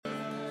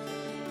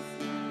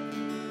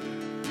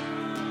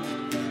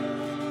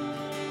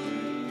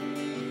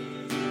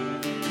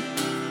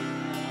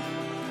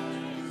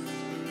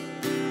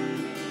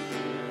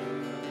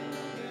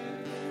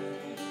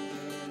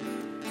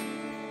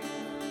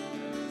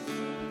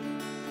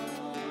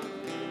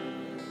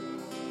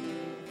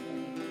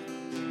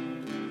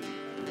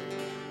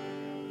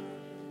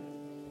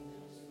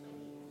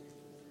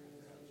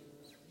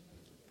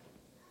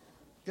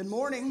Good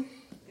morning.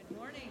 Good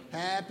morning.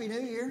 Happy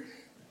New Year.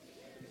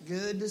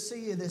 Good to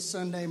see you this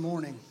Sunday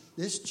morning.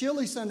 This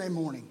chilly Sunday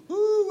morning.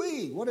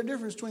 Woo-wee! What a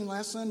difference between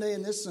last Sunday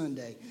and this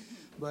Sunday.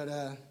 But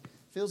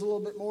feels a little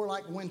bit more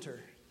like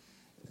winter.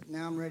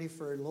 Now I'm ready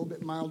for a little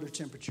bit milder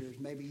temperatures.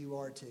 Maybe you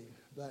are too.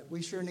 But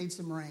we sure need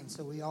some rain.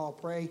 So we all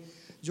pray,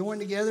 join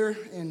together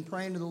in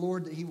praying to the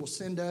Lord that He will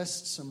send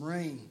us some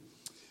rain.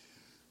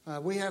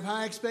 We have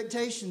high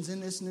expectations in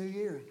this new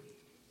year.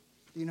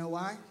 Do you know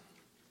why?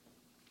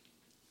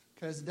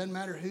 Because it doesn't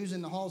matter who's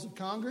in the halls of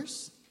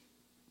Congress.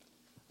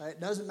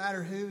 It doesn't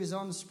matter who is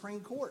on the Supreme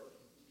Court.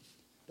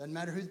 It doesn't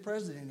matter who the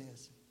president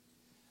is.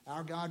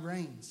 Our God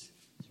reigns.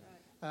 That's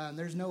right.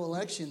 There's no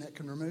election that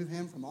can remove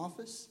Him from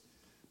office.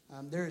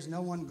 There is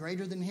no one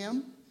greater than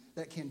Him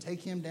that can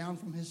take Him down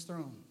from His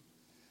throne.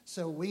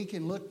 So we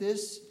can look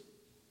this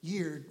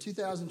year,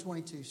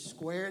 2022,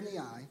 square in the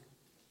eye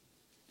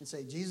and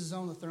say, Jesus is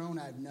on the throne,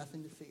 I have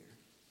nothing to fear.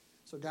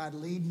 So God,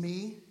 lead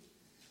me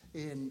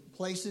in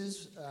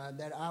places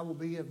that I will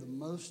be of the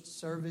most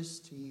service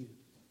to you,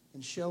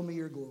 and show me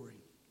your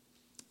glory.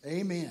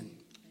 Amen. Amen.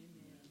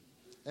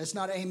 That's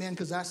not amen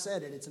because I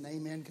said it. It's an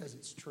amen because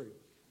it's true.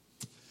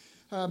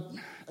 A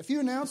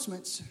few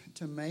announcements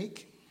to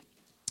make.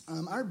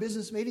 Our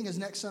business meeting is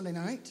next Sunday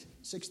night,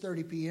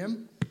 6:30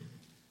 p.m.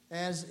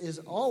 As is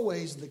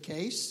always the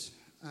case,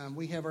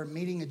 we have our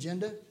meeting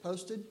agenda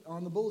posted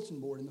on the bulletin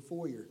board in the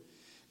foyer.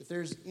 If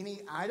there's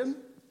any item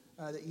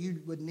that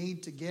you would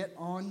need to get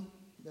on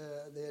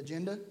the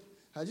agenda,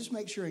 just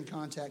make sure and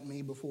contact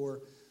me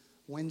before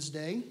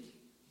Wednesday.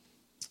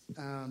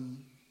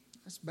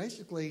 That's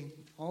basically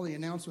all the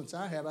announcements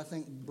I have. I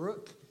think,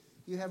 Brooke,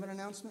 you have an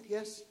announcement,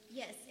 yes?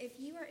 Yes,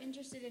 if you are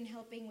interested in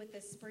helping with the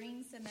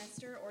spring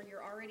semester or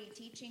you're already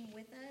teaching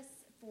with us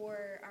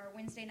for our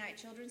Wednesday night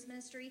children's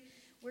ministry,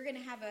 we're going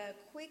to have a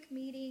quick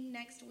meeting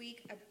next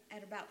week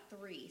at about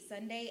 3.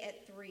 Sunday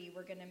at 3,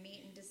 we're going to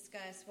meet and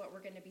discuss what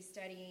we're going to be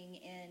studying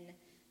in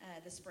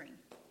the spring.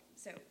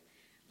 So,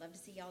 love to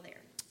see y'all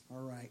there.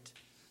 All right.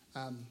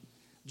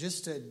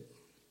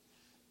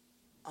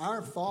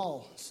 Our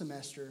fall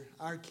semester,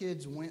 our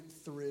kids went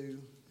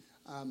through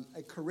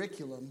a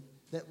curriculum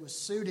that was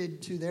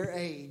suited to their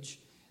age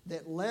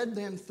that led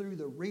them through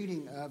the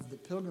reading of the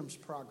Pilgrim's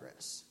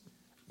Progress.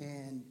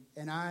 And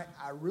I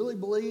really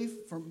believe,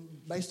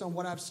 based on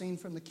what I've seen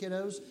from the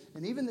kiddos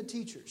and even the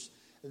teachers,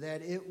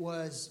 that it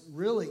was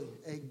really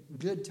a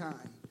good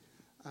time.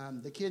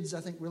 The kids,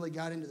 I think, really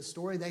got into the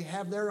story. They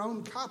have their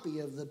own copy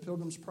of the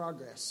Pilgrim's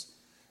Progress.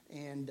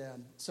 And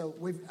so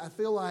I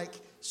feel like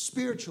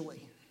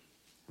spiritually,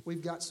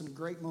 we've got some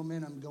great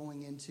momentum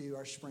going into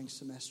our spring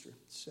semester.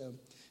 So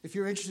if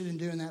you're interested in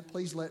doing that,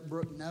 please let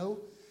Brooke know,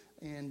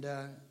 and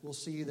we'll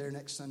see you there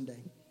next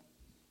Sunday.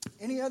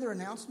 Any other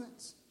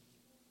announcements?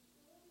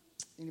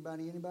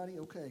 Anybody?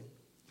 Okay.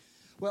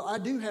 Well, I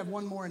do have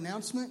one more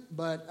announcement,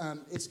 but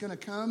it's going to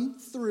come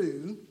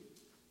through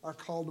our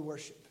call to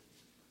worship.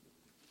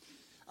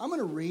 I'm going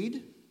to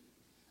read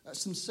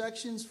some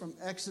sections from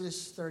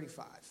Exodus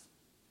 35.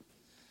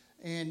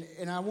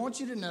 And I want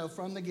you to know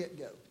from the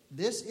get-go,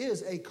 this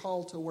is a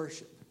call to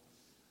worship.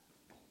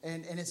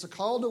 And it's a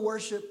call to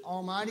worship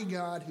Almighty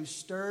God who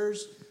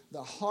stirs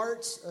the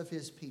hearts of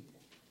His people.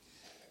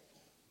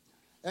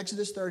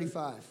 Exodus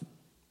 35.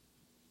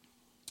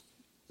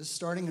 This is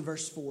starting in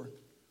verse 4.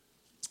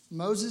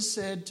 Moses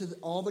said to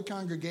all the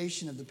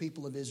congregation of the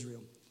people of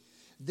Israel,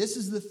 "This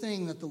is the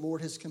thing that the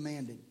Lord has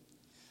commanded.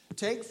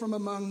 Take from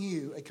among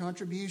you a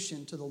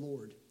contribution to the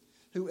Lord.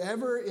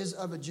 Whoever is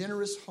of a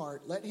generous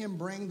heart, let him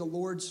bring the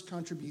Lord's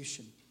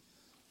contribution.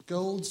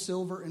 Gold,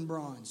 silver, and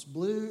bronze,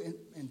 blue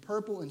and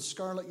purple and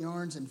scarlet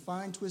yarns, and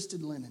fine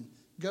twisted linen,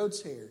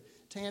 goat's hair,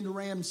 tanned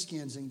ram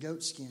skins and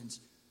goat skins,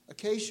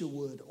 acacia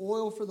wood,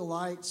 oil for the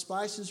light,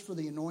 spices for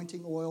the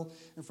anointing oil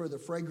and for the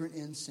fragrant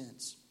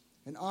incense,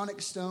 and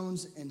onyx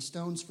stones and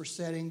stones for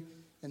setting,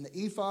 and the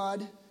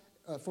ephod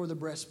for the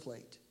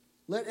breastplate.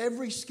 Let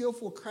every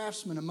skillful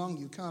craftsman among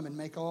you come and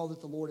make all that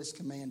the Lord has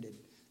commanded.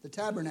 The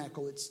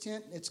tabernacle, its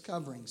tent, its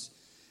coverings,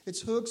 its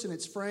hooks and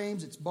its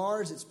frames, its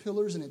bars, its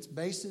pillars and its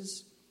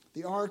bases,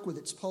 the ark with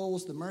its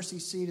poles, the mercy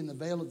seat and the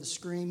veil of the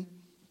screen,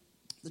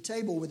 the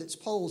table with its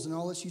poles and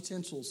all its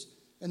utensils,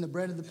 and the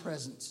bread of the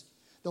presence,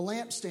 the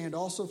lampstand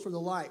also for the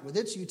light with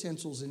its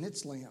utensils and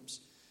its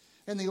lamps,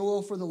 and the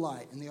oil for the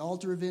light, and the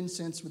altar of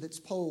incense with its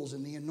poles,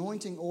 and the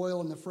anointing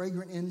oil and the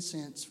fragrant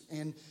incense,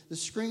 and the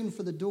screen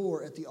for the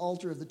door at the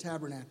altar of the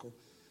tabernacle,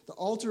 the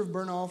altar of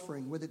burnt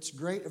offering with its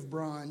grate of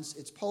bronze,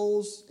 its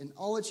poles and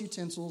all its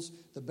utensils,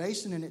 the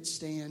basin and its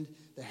stand,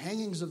 the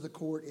hangings of the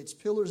court, its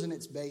pillars and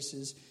its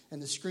bases,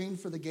 and the screen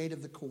for the gate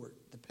of the court,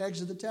 the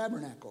pegs of the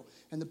tabernacle,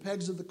 and the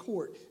pegs of the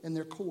court and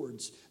their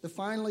cords, the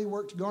finely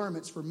worked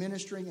garments for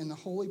ministering in the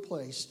holy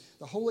place,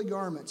 the holy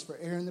garments for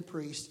Aaron the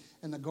priest,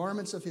 and the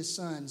garments of his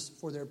sons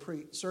for their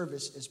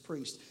service as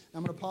priests. Now,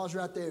 I'm going to pause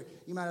right there.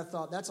 You might have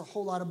thought that's a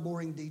whole lot of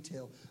boring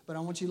detail, but I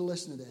want you to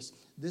listen to this.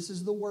 This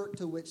is the work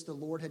to which the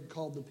Lord had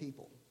called the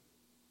people.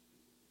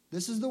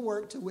 This is the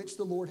work to which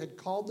the Lord had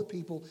called the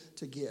people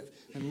to give.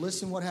 And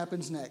listen what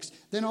happens next.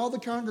 Then all the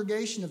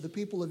congregation of the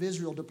people of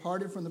Israel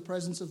departed from the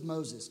presence of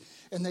Moses,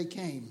 and they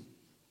came,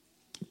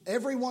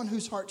 everyone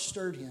whose heart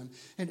stirred him,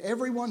 and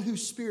everyone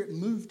whose spirit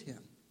moved him,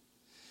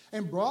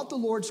 and brought the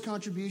Lord's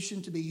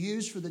contribution to be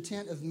used for the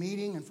tent of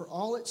meeting and for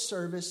all its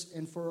service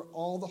and for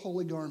all the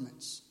holy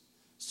garments.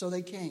 So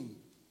they came,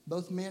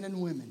 both men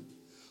and women.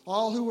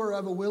 All who were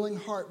of a willing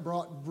heart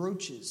brought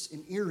brooches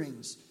and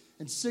earrings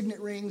and signet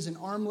rings and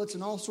armlets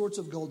and all sorts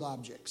of gold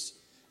objects,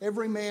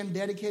 every man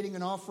dedicating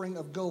an offering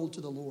of gold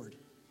to the Lord.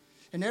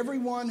 And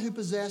everyone who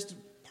possessed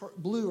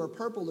blue or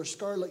purple or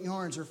scarlet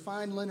yarns or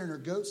fine linen or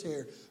goat's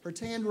hair or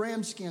tanned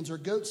ram skins or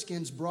goat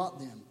skins brought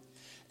them.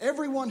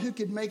 Everyone who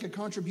could make a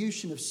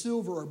contribution of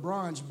silver or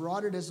bronze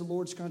brought it as the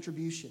Lord's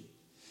contribution.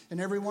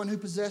 And everyone who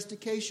possessed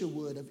acacia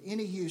wood of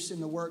any use in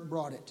the work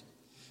brought it.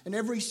 And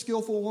every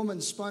skillful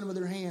woman spun with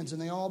her hands,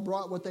 and they all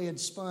brought what they had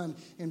spun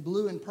in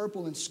blue and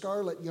purple and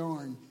scarlet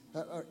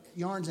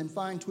yarns and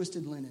fine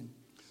twisted linen.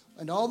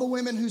 And all the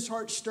women whose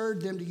hearts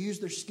stirred them to use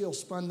their skill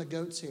spun the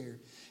goat's hair.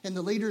 And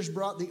the leaders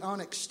brought the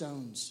onyx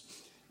stones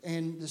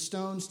and the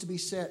stones to be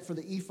set for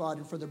the ephod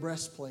and for the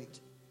breastplate,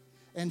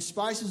 and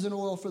spices and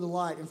oil for the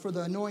light, and for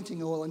the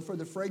anointing oil, and for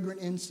the fragrant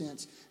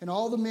incense. And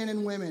all the men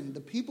and women, the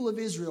people of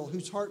Israel,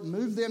 whose heart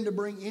moved them to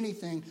bring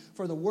anything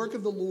for the work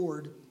of the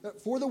Lord,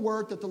 for the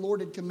work that the Lord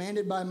had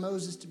commanded by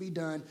Moses to be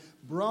done,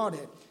 brought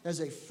it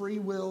as a free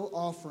will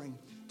offering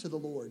to the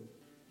Lord.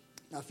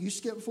 Now, if you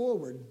skip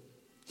forward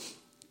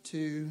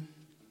to,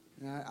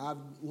 I've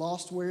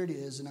lost where it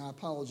is, and I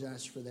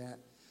apologize for that.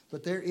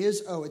 But there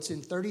is, it's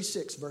in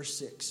 36, verse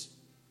 6.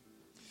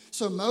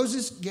 So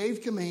Moses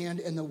gave command,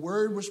 and the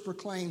word was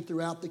proclaimed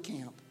throughout the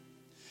camp.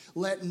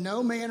 Let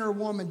no man or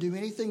woman do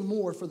anything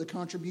more for the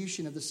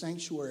contribution of the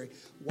sanctuary.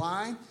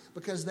 Why?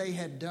 Because they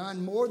had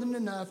done more than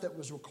enough that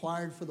was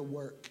required for the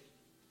work.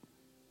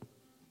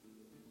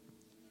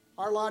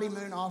 Our Lottie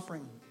Moon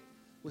offering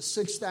was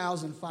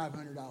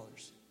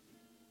 $6,500.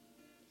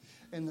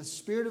 And the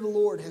Spirit of the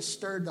Lord has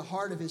stirred the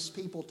heart of His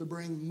people to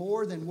bring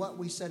more than what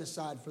we set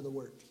aside for the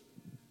work.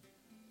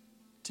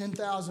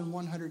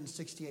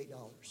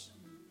 $10,168.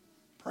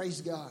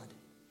 Praise God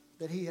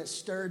that He has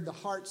stirred the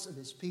hearts of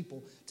His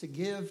people to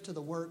give to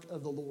the work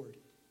of the Lord.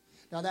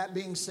 Now, that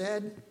being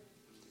said,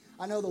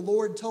 I know the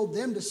Lord told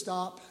them to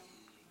stop.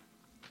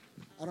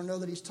 I don't know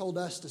that He's told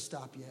us to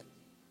stop yet.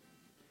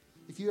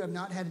 If you have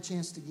not had a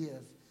chance to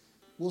give,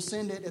 we'll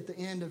send it at the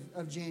end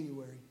of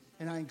January,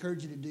 and I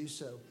encourage you to do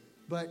so.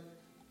 But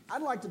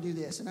I'd like to do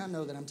this, and I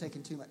know that I'm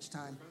taking too much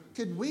time.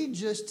 Could we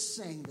just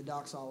sing the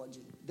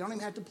doxology? Don't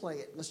even have to play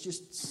it. Let's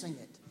just sing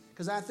it.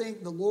 Because I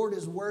think the Lord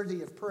is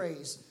worthy of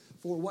praise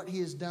for what He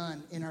has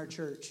done in our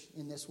church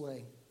in this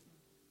way.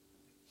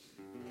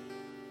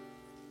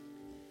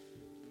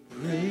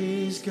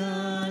 Praise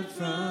God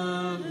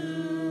from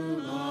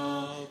whom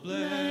all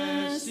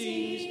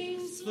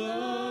blessings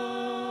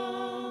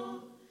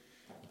flow.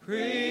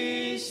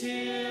 Praise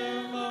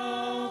Him,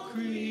 all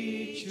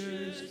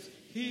creatures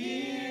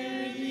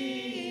here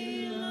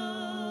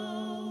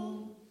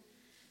below.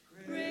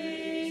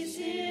 Praise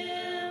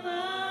Him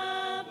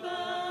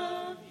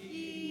above,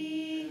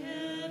 ye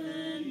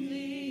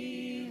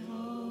heavenly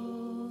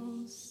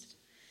host.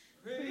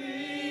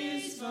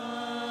 Praise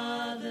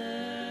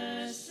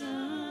Father,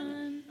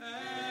 Son,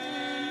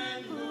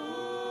 and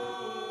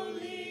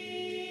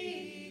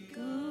Holy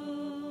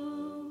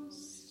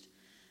Ghost.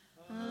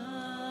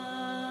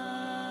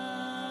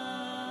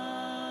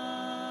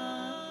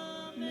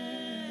 Amen.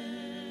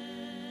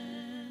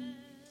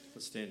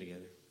 Let's stand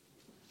together.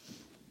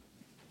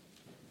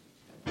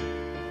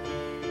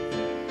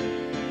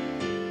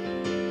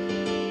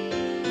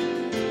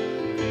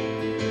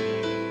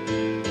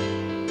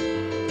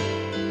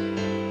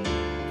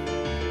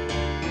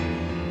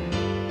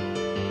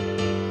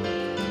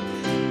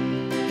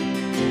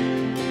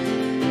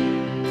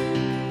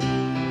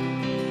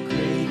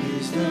 Great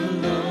is the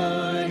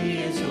Lord, He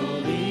is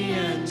holy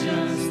and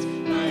just.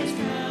 By His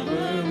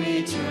power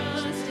we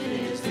trust in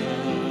His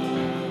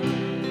love.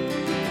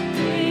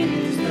 Great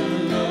is the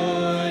Lord.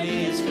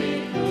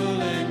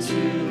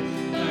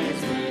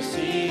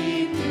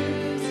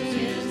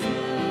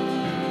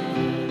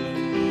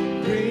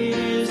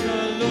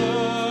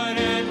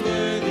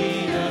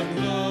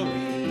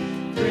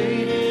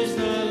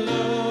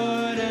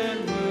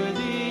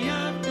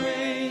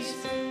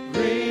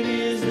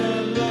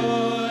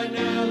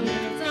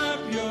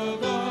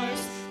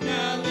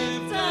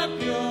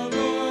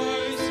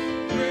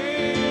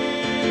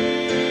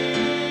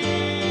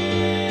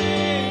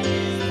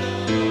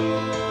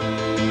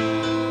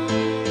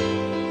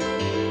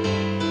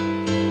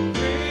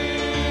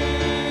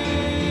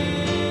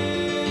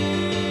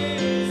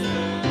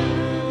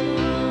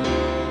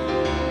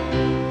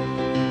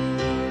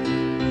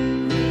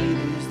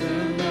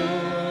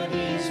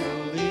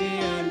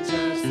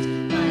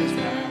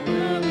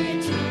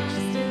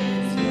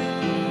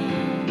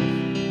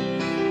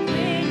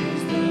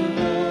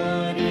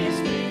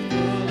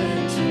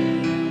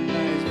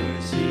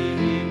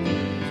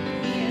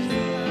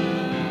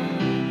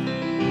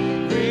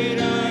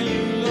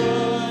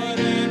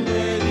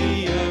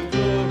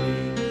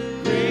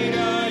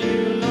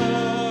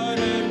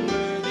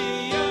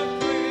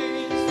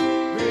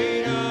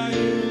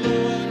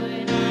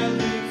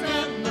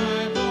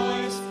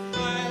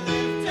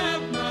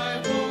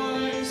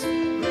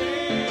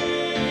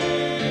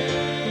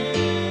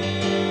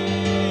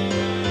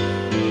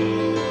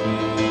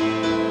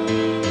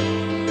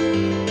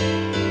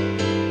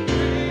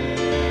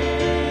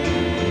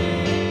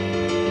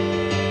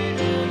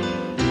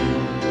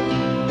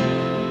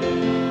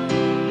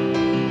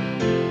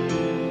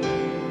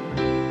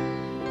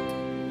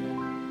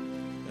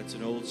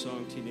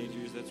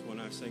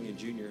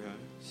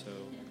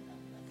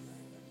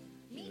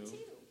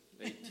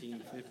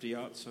 1950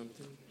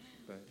 something,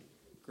 but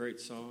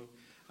great song.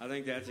 I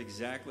think that's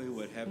exactly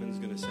what heaven's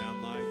going to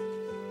sound like,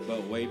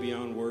 but way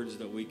beyond words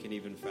that we can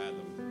even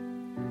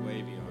fathom,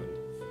 way beyond.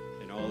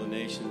 And all the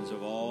nations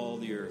of all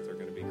the earth are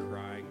going to be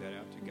crying that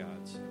out to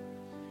God. So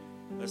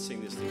let's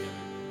sing this together.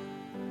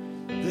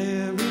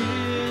 There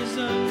is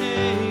a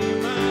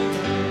name I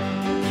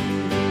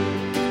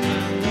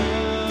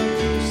love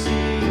to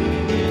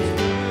sing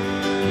His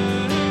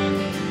word.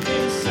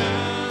 It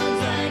sounds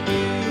like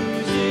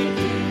music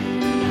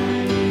in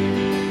my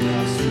ear,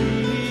 the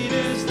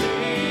sweetest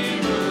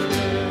name on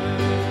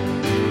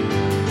earth.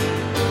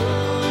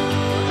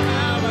 Oh,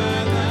 how I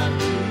love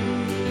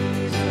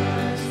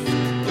Jesus.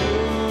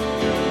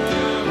 Oh,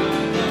 how I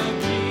love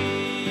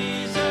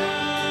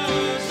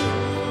Jesus.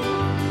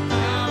 Oh,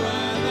 how I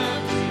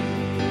love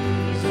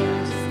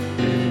Jesus.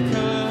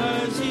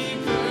 Because He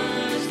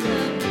first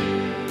loved me.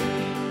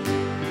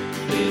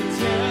 It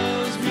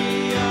tells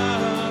me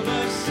of a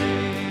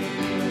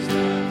Savior's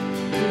love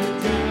who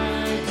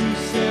died to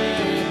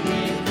set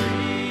me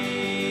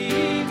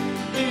free.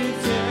 It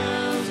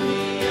tells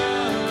me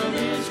of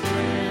His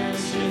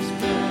precious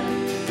blood,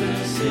 the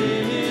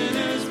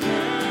sinner's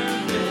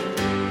perfect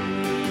plea.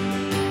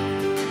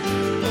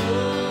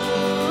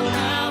 Oh,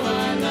 how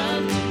I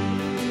love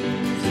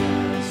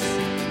Jesus.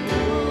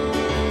 Oh,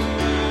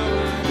 how I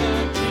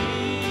love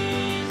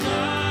Jesus.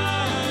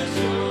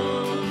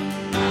 Oh,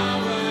 how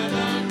I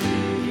love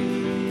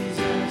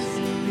Jesus.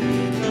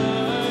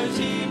 Because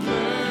He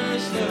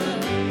first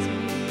loved me.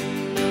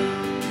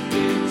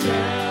 It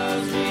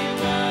tells me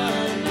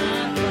what my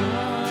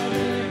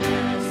Father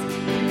has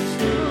in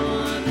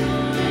store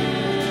for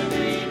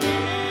every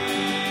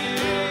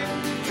day.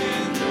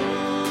 And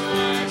though I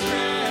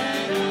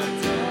tread on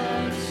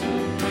dark so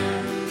far,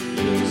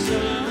 Your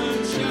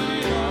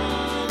sunshine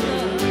all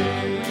the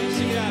way.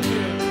 Sing it out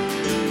here.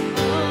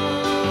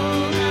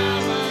 Oh, how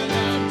I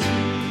love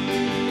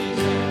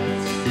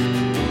Jesus.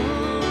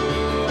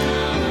 Oh,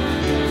 how I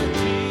love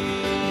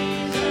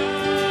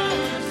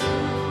Jesus. Oh,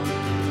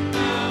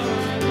 how I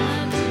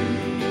love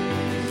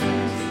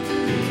Jesus.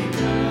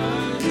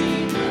 Because He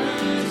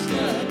first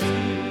loved me.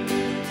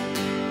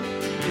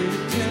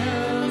 It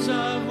tells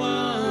of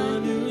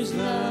one whose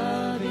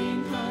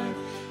loving heart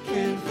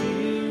can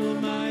feel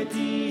my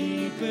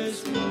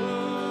deepest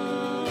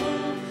woe,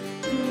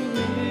 who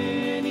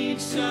in each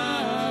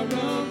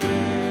sorrow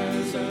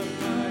bears a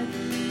part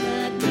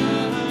that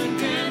none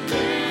can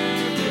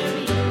bear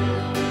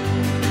alone.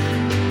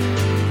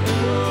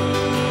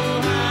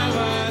 Oh, how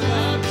I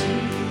love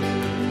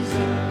Jesus.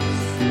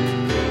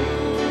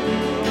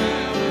 Oh,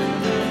 how I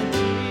love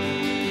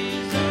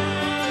Jesus.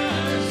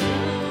 Oh,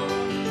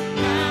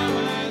 how I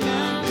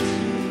love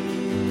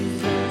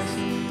Jesus.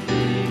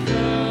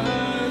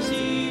 Because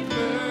He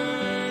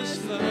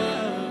first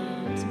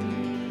loved me.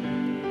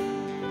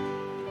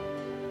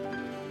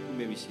 You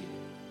may be seated.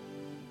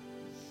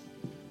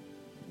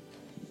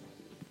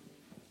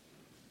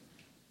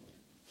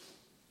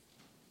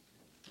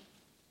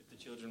 If the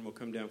children will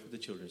come down for the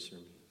children's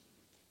sermon.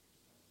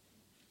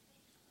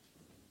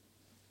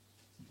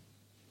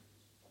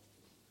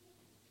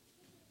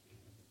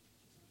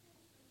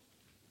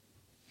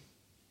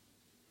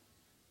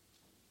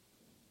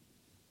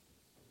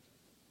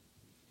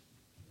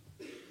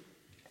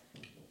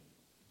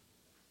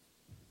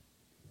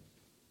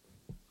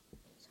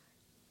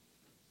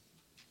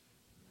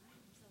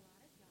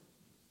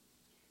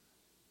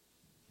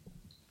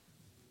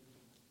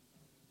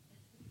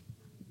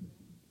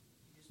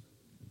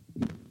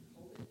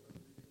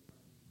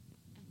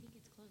 I think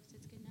it's close.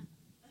 It's good enough.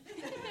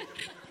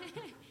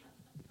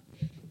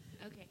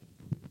 Okay.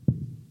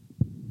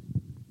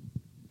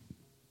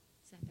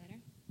 Is that better?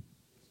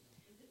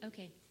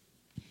 Okay.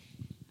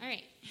 All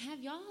right. Have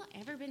y'all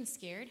ever been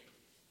scared?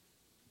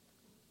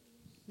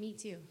 Me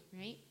too,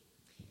 right?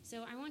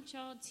 So I want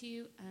y'all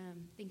to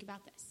think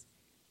about this.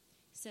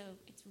 So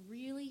it's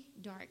really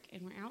dark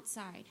and we're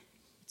outside.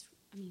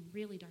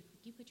 Really dark.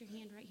 You put your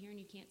hand right here and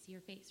you can't see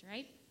your face,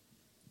 right?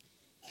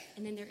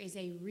 And then there is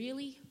a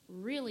really,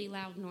 really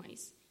loud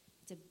noise.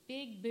 It's a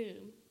big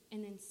boom.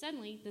 And then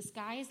suddenly the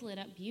sky is lit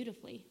up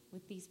beautifully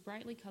with these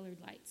brightly colored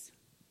lights.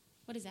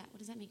 What is that? What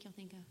does that make y'all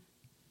think of?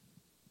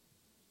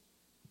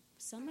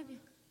 Some of you,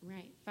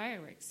 right,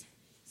 fireworks.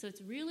 So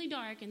it's really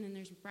dark and then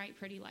there's bright,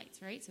 pretty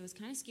lights, right? So it's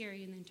kind of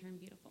scary and then turned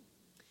beautiful.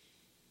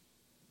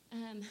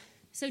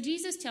 So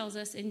Jesus tells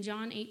us in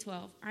John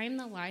 8:12, I am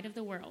the light of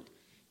the world.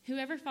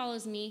 Whoever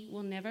follows me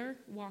will never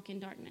walk in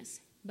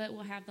darkness, but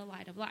will have the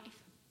light of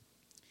life.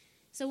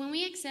 So when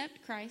we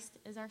accept Christ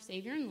as our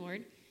Savior and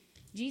Lord,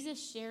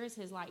 Jesus shares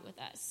His light with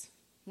us.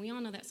 We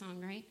all know that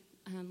song, right?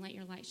 Let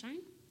your light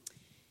shine.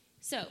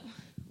 So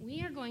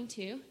we are going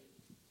to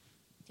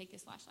take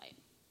this flashlight,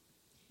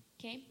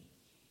 okay?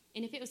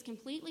 And if it was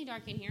completely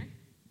dark in here,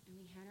 and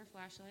we had our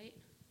flashlight,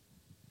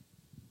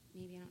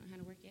 maybe I don't know how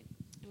to work it,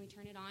 and we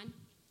turn it on,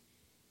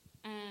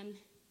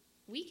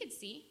 we could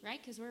see,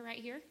 right, because we're right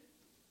here.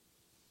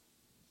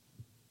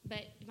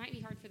 But it might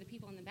be hard for the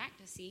people in the back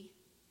to see.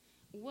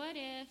 What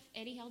if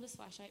Eddie held his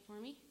flashlight for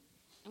me,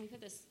 and we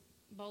put this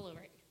bowl over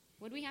it.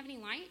 Would we have any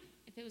light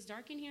if it was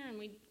dark in here and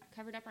we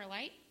covered up our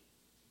light?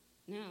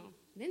 No.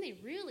 Then they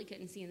really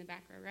couldn't see in the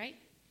back row, right?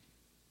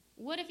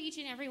 What if each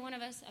and every one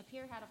of us up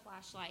here had a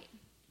flashlight?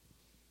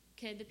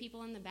 Could the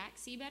people in the back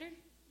see better?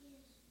 Yes.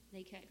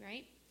 They could,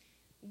 right?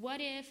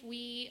 What if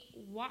we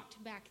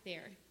walked back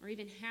there, or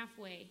even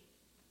halfway?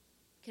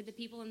 Could the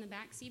people in the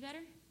back see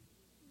better?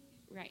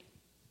 Yes. Right.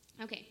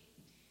 Okay.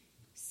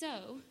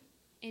 So,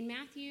 in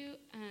Matthew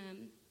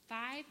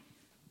 5,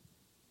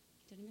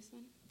 did I miss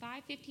one?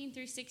 5:15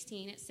 through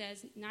 16, it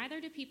says,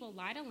 "Neither do people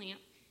light a lamp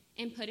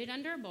and put it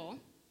under a bowl.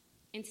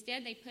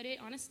 Instead, they put it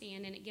on a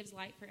stand, and it gives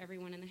light for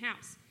everyone in the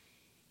house.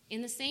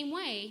 In the same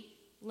way,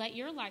 let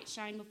your light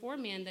shine before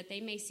men, that they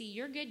may see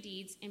your good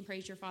deeds and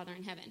praise your Father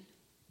in heaven."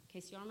 Okay,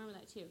 so y'all remember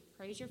that too.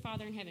 Praise your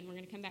Father in heaven. We're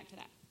going to come back to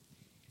that.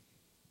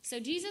 So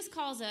Jesus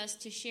calls us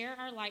to share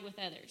our light with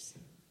others.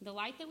 The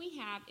light that we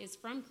have is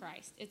from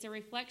Christ. It's a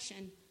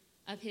reflection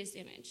of his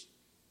image.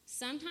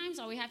 Sometimes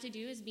all we have to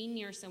do is be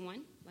near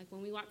someone, like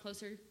when we walk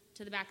closer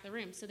to the back of the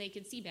room so they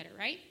can see better,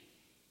 right?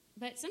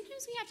 But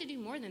sometimes we have to do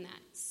more than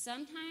that.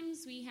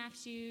 Sometimes we have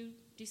to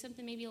do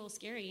something maybe a little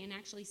scary and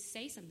actually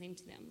say something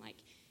to them, like,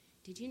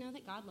 "Did you know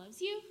that God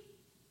loves you?"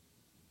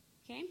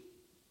 Okay?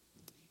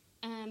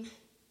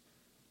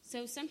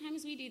 So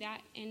sometimes we do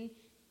that, and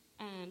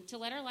to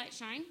let our light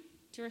shine,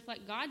 to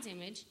reflect God's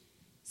image,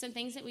 some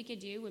things that we could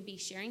do would be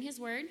sharing his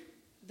word,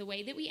 the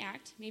way that we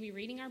act, maybe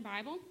reading our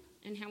Bible,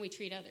 and how we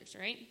treat others,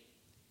 right?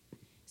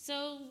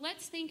 So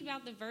let's think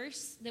about the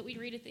verse that we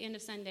read at the end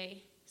of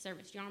Sunday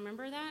service. Do y'all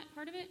remember that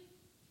part of it?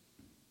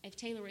 If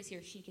Taylor was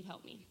here, she could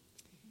help me,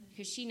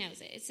 because she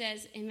knows it. It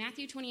says in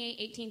Matthew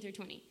 28:18 through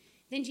 20,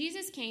 "Then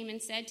Jesus came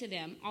and said to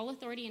them, 'All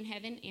authority in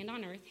heaven and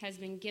on earth has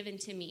been given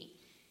to me.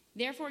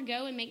 Therefore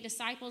go and make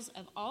disciples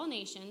of all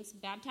nations,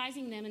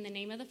 baptizing them in the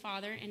name of the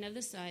Father and of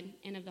the Son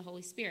and of the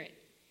Holy Spirit,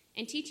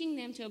 and teaching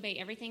them to obey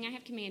everything I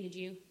have commanded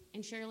you,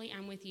 and surely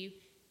I'm with you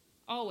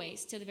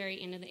always to the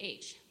very end of the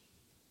age.'"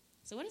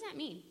 So what does that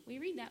mean? We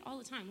read that all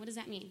the time. What does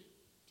that mean?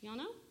 Do y'all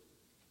know?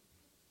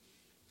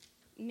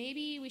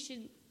 Maybe we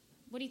should,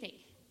 what do you think?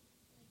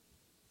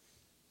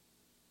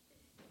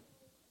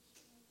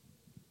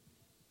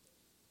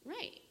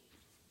 Right.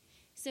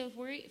 So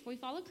if we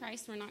follow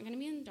Christ, we're not going to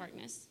be in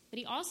darkness. But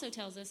he also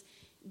tells us,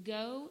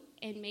 go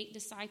and make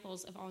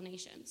disciples of all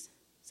nations.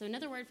 So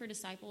another word for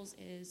disciples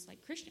is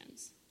like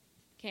Christians.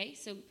 Okay,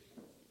 so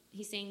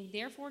he's saying,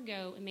 therefore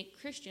go and make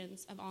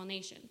Christians of all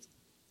nations.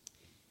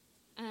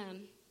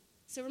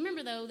 So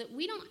remember, though, that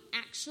we don't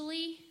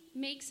actually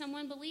make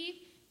someone believe,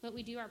 but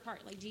we do our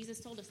part, like Jesus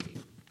told us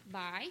to,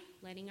 by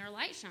letting our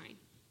light shine,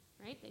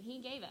 right, that he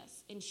gave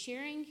us, and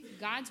sharing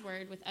God's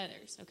word with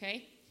others,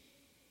 okay?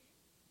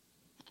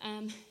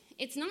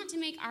 It's not to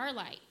make our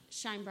light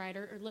shine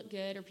brighter or look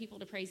good or people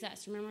to praise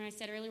us. Remember I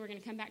said earlier, we're going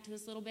to come back to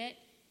this a little bit.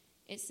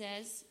 It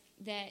says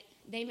that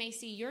they may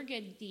see your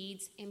good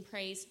deeds and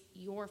praise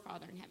your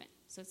Father in heaven.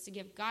 So it's to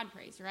give God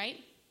praise,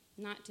 right?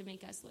 Not to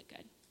make us look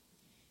good.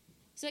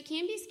 So it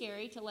can be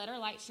scary to let our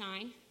light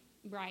shine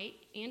bright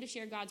and to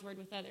share God's word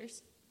with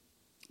others.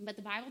 But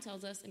the Bible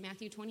tells us in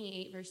Matthew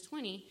 28, verse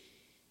 20,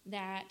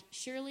 that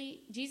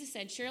Jesus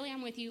said, "Surely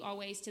I'm with you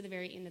always to the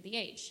very end of the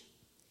age."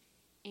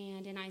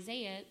 And in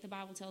Isaiah, the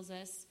Bible tells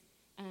us,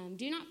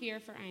 "Do not fear,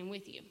 for I am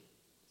with you."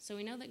 So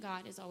we know that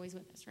God is always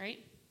with us, right?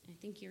 I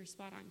think you're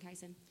spot on,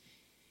 Kyson.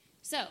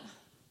 So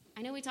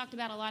I know we talked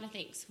about a lot of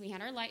things. We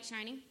had our light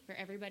shining for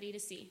everybody to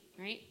see,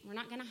 right? We're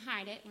not going to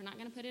hide it. We're not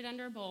going to put it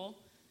under a bowl.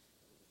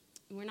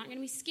 We're not going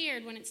to be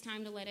scared when it's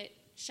time to let it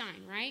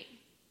shine, right?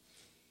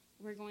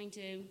 We're going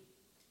to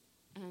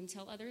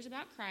tell others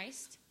about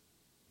Christ,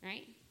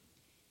 right?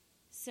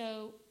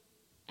 So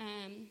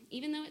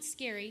even though it's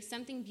scary,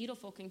 something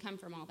beautiful can come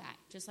from all that,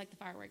 just like the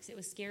fireworks. It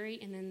was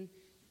scary, and then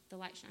the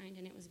light shined,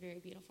 and it was very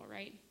beautiful,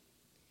 right?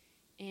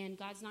 And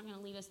God's not going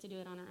to leave us to do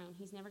it on our own.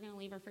 He's never going to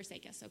leave or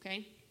forsake us,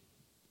 okay?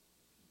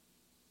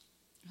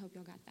 I hope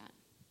y'all got that.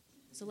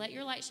 So let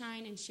your light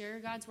shine and share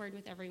God's word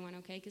with everyone,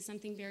 okay? Because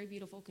something very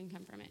beautiful can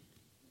come from it.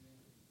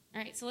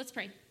 All right, so let's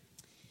pray.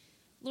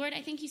 Lord,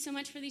 I thank you so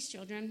much for these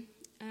children.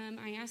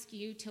 I ask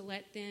you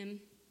to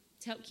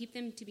help keep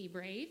them to be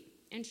brave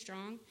and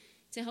strong,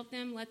 to help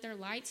them let their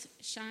lights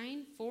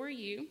shine for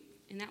you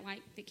and that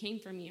light that came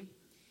from you.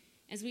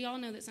 As we all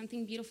know that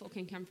something beautiful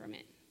can come from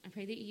it. I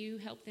pray that you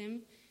help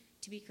them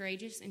to be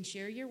courageous and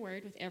share your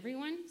word with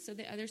everyone so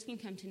that others can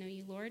come to know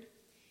you, Lord.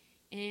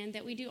 And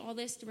that we do all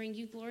this to bring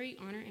you glory,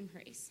 honor, and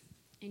praise.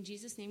 In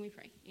Jesus' name we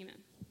pray. Amen.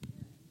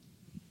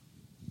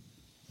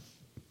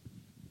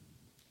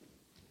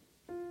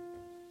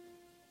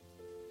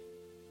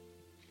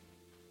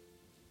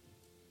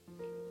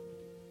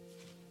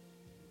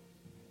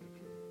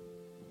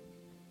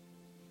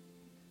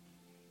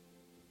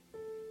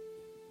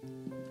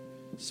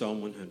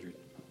 Psalm 100.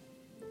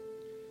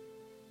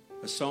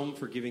 A psalm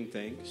for giving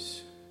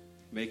thanks,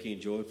 making a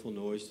joyful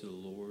noise to the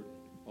Lord,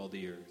 all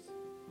the earth.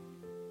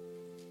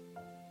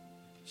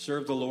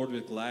 Serve the Lord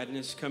with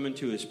gladness. Come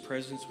into his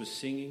presence with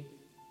singing.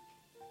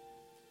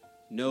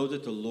 Know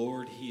that the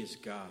Lord, he is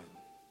God.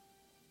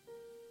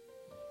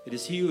 It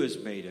is he who has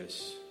made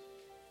us,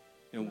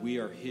 and we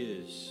are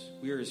his.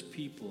 We are his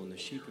people and the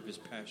sheep of his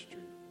pasture.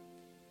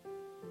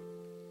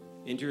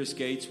 Enter his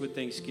gates with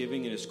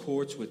thanksgiving and his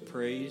courts with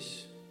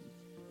praise.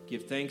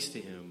 Give thanks to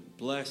him.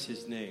 Bless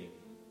his name.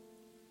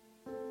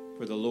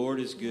 For the Lord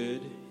is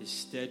good. His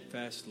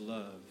steadfast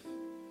love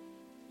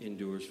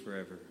endures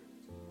forever,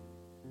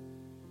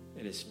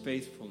 and his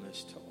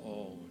faithfulness to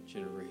all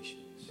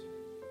generations.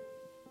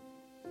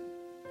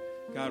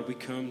 God, we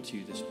come to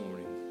you this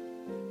morning.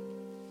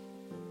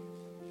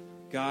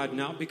 God,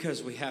 not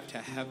because we have to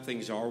have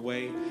things our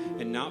way,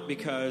 and not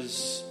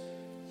because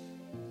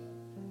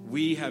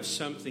we have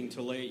something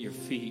to lay at your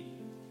feet,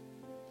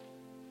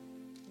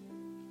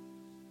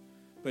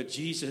 but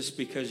Jesus,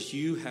 because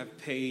you have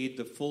paid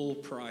the full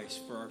price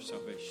for our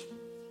salvation.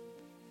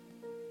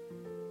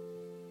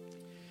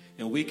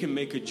 And we can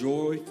make a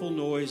joyful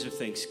noise of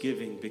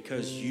thanksgiving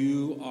because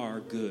you are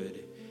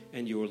good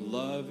and your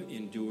love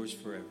endures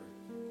forever.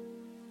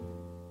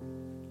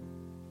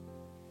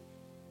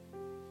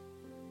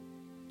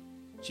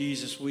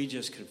 Jesus, we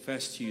just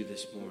confess to you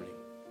this morning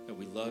that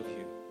we love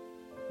you.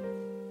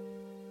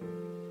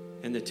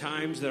 And the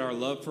times that our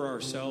love for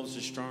ourselves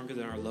is stronger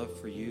than our love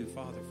for you,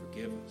 Father,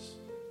 forgive us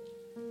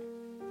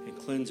and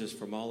cleanse us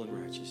from all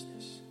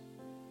unrighteousness.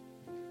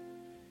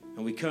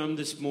 And we come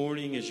this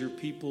morning as your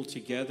people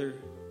together,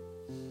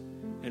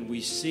 and we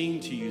sing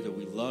to you that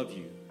we love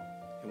you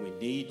and we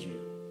need you.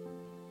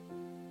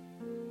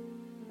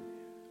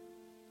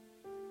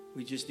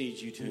 We just need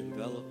you to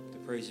envelop the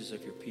praises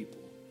of your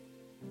people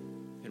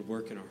and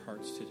work in our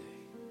hearts today.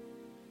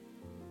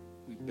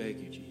 We beg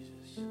you,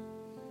 Jesus.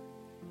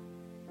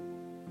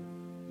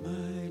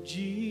 My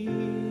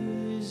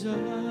Jesus,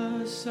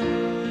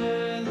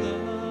 I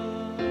love you.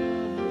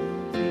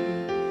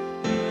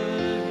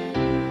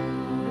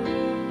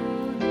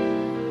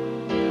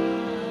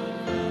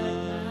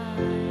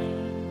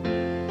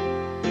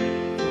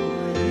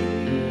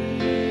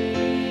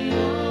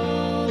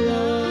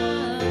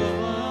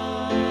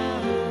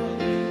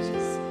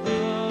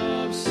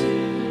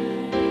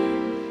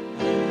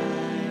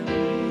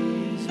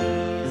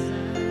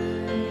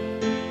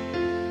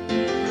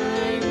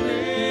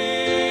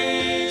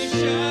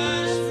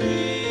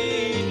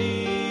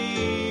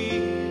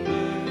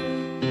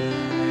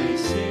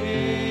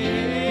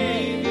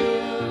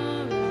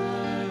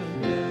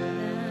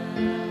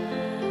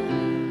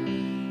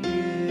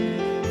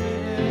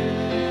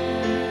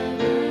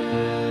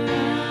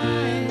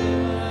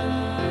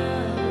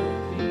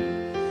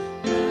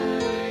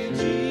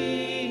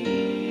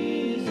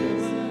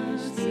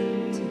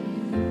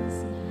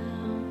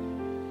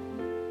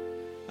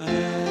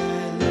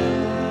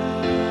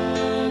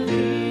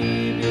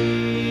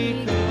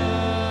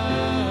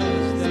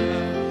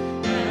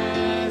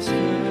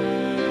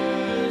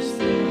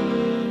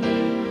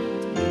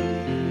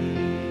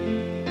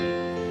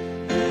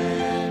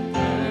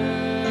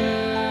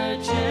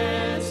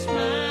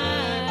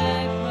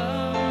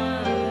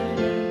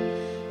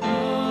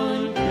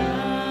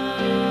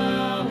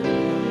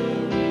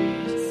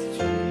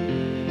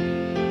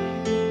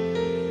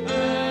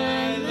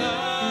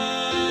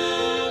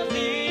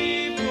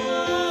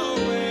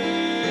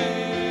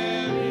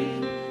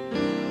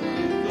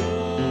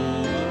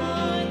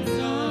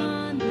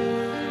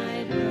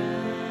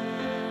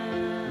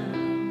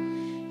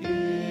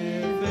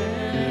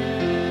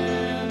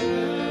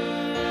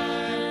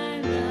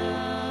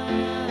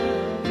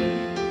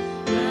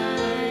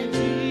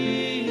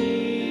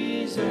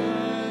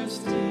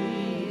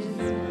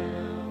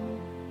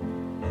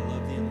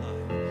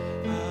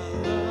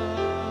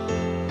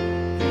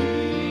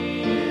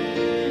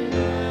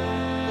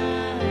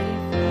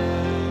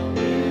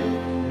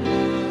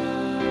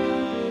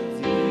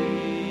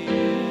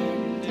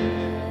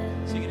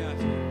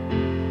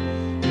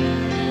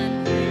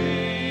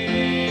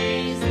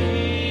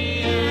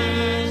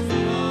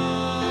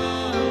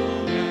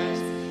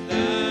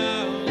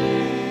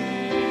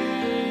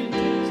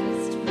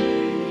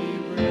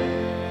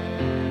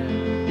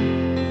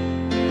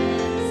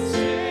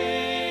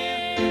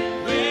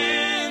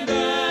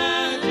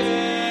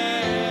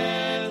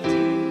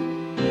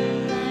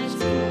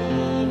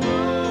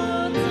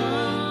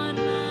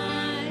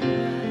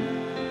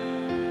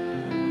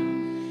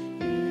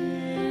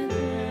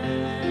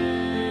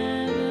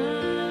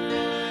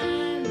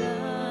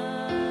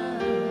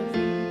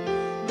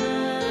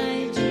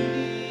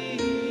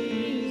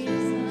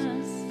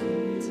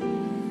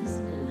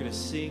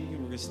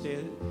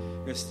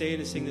 Stand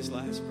and sing this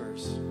last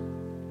verse.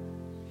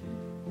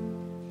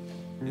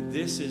 And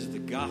this is the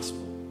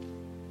gospel.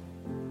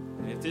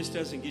 And if this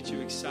doesn't get you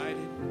excited,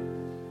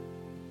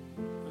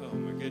 oh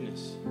my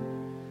goodness,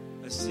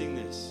 let's sing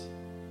this.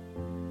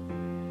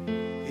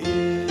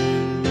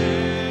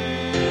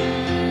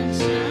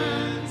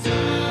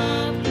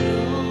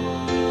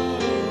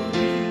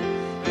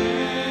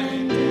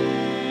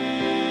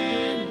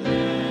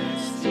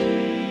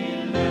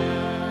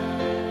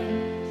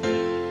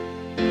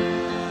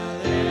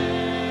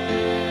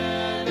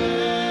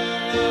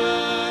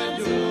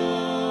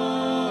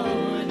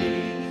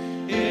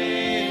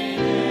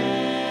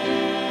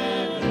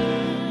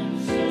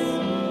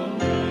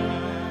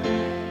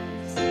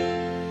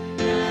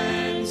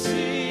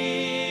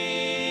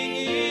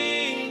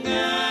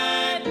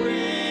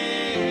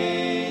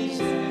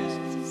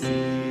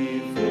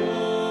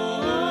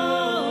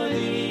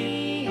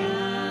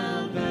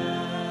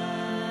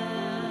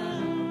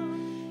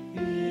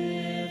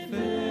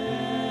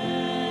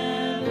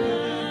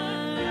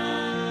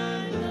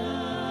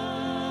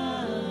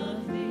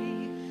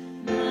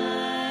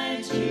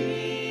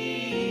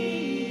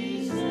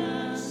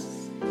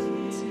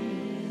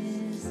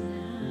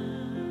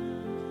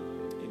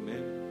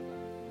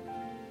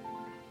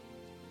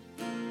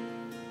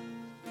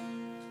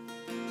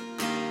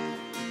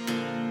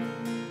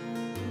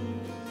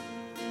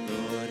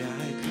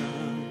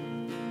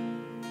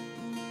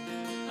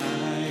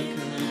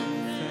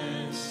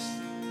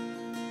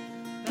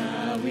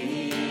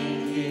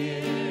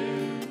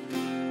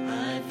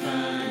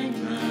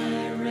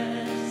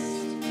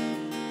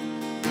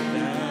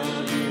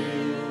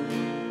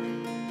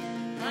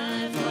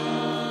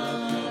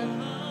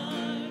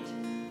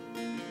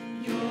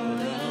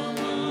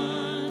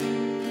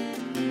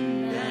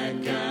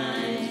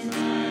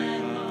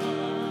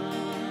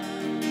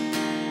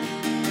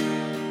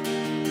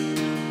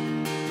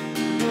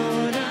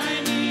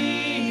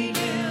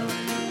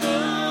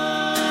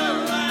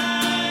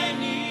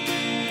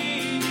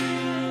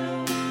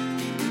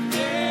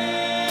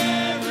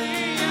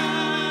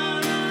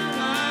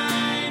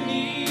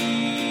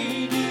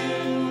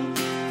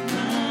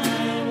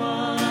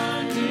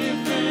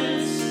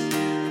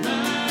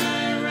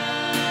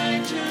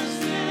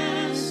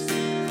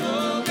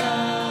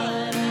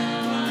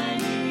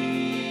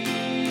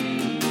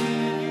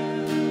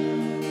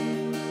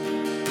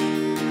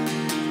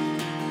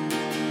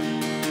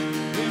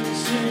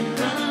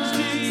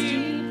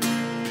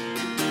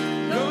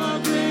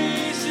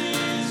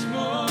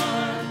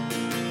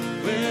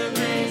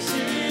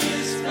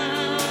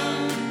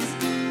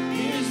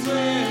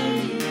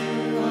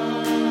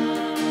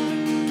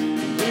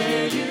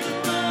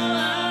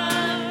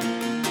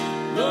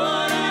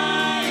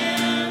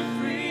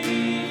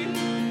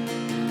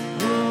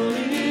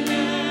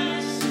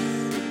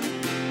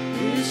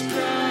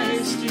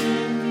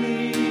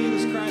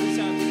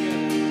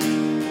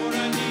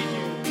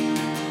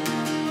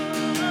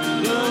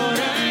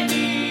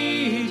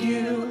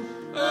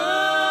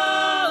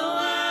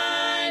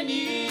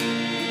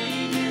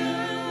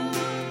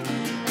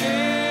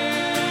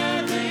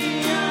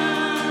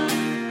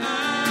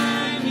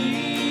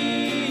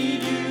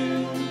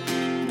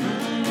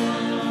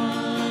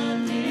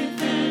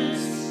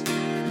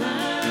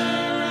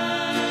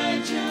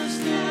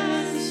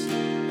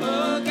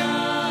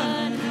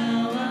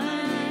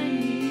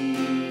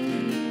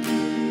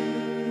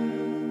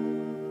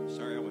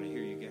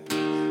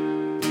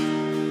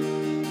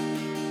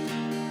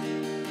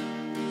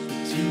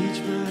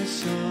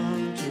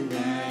 song to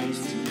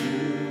rise to you.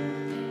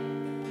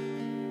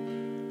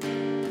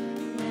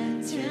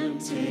 When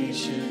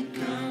temptation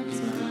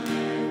comes my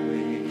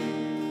way,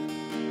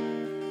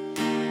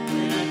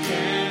 when I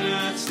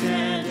cannot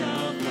stand,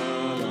 I'll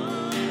call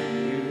on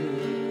you.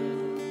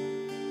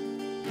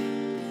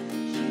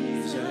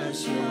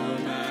 Jesus, you're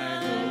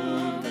my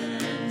hope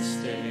and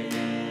stay.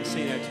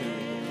 Sing that to me.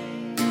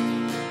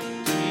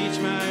 Teach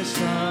my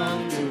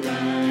song to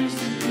rise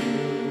to you.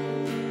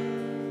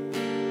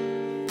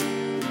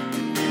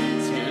 When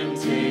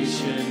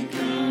temptation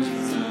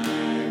comes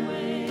my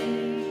way,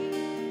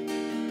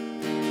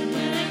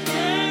 when I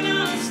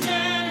cannot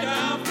stand,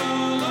 I'll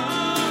fall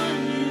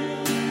on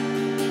you.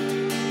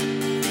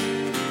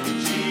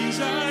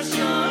 Jesus,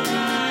 you're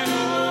my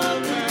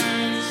hope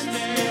and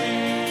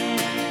stay.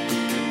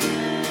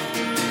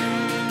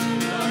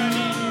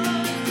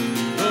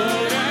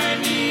 Lord, I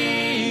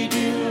need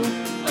you.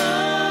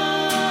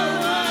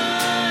 Oh,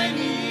 I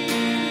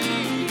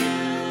need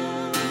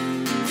you.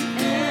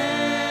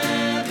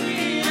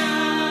 Every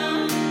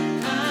hour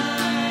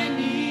I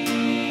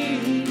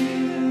need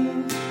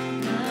you.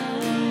 My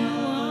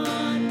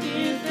one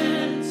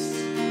defense,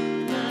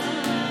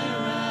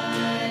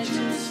 my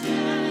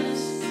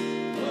righteousness.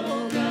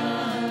 Oh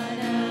God,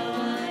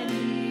 how I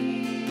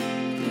need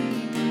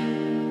you.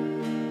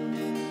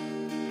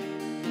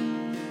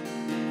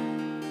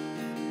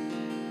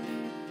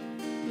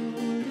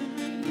 Lord, I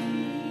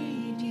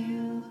need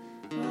you.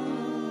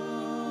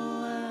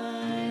 Oh,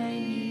 I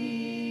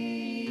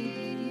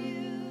need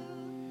you.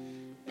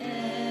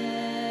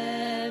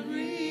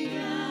 Every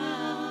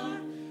hour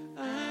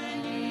I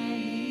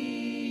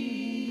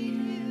need you.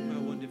 My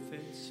one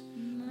defense.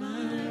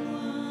 My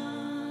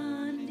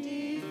one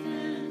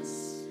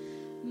defense,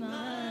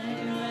 my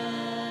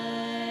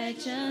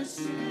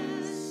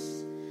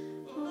righteousness.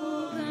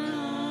 Oh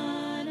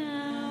God,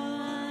 how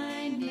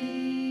I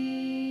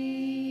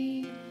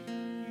need you.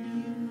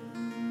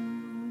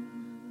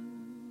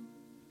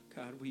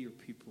 God, we, your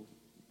people,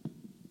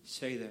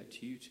 say that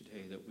to you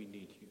today, that we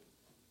need you.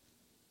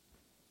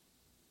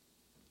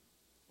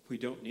 We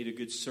don't need a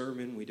good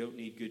sermon. We don't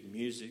need good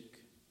music.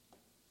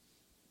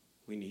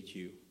 We need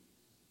you.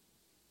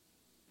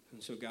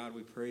 And so, God,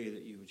 we pray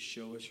that you would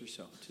show us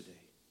yourself today.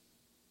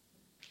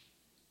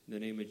 In the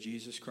name of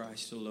Jesus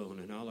Christ alone,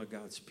 and all of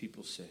God's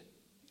people said,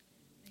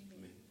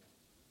 amen.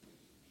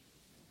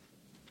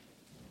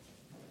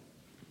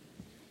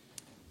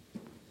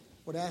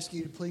 Would ask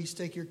you to please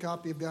take your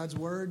copy of God's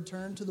Word,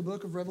 turn to the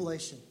book of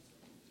Revelation.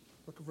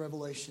 Book of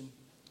Revelation.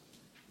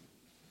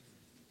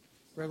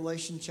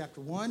 Revelation chapter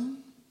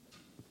 1,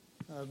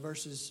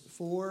 verses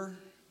 4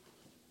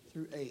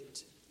 through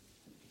 8.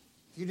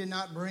 If you did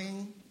not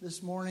bring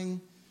this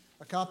morning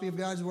a copy of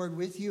God's Word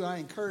with you, I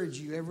encourage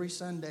you every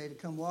Sunday to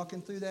come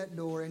walking through that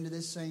door into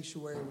this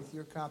sanctuary with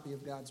your copy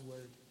of God's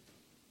Word.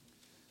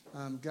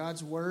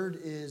 God's Word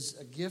is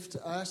a gift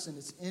to us, and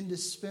it's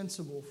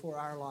indispensable for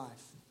our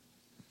life.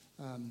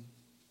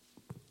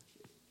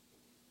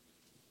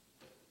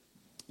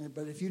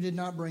 But if you did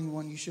not bring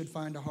one, you should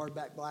find a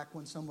hardback black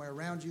one somewhere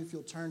around you. If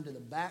you'll turn to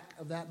the back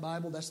of that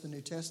Bible, that's the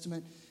New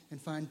Testament,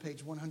 and find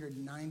page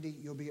 190,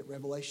 you'll be at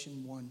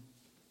Revelation 1.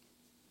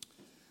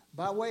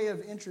 By way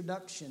of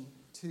introduction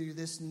to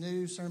this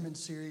new sermon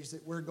series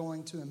that we're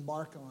going to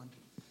embark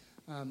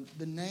on,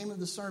 the name of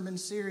the sermon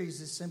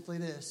series is simply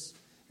this,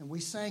 and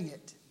we sang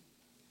it,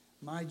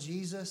 My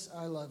Jesus,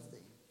 I Love Thee.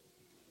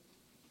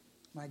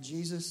 My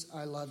Jesus,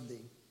 I love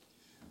Thee.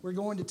 We're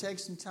going to take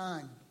some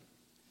time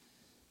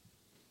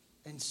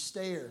and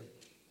stare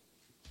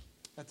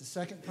at the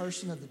second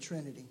person of the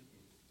Trinity,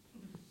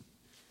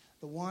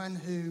 the one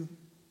who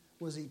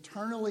was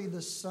eternally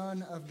the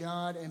Son of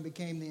God and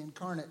became the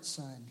incarnate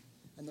Son,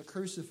 and the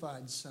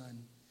crucified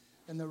Son,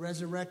 and the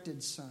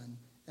resurrected Son,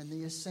 and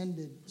the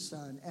ascended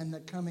Son, and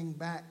the coming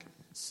back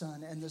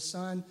Son, and the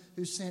Son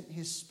who sent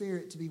His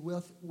Spirit to be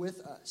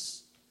with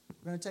us.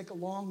 We're going to take a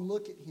long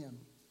look at Him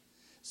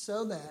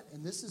so that,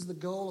 and this is the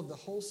goal of the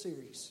whole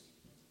series,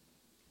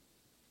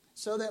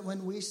 so that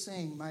when we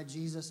sing, My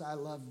Jesus, I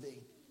Love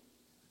Thee,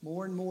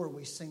 more and more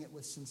we sing it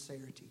with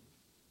sincerity.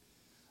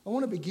 I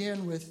want to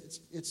begin with,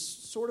 it's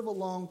sort of a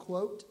long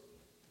quote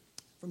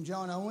from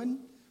John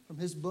Owen from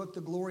his book,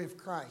 The Glory of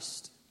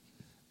Christ.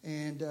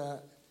 And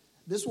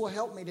this will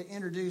help me to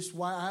introduce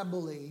why I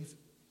believe,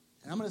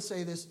 and I'm going to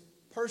say this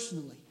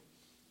personally,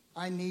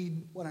 I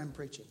need what I'm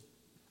preaching.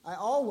 I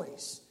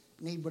always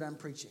need what I'm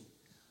preaching.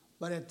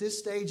 But at this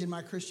stage in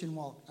my Christian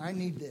walk, I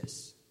need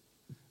this.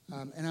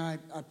 And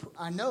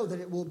I know that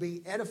it will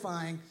be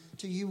edifying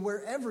to you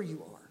wherever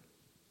you are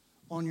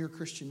on your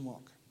Christian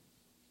walk.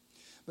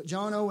 But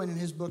John Owen in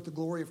his book, The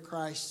Glory of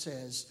Christ,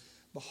 says,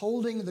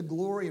 beholding the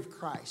glory of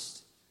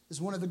Christ is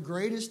one of the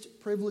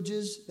greatest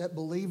privileges that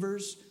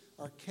believers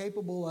are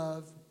capable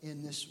of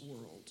in this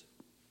world.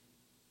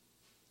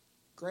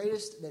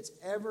 Greatest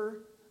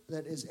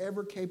that is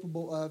ever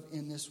capable of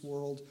in this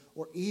world,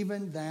 or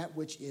even that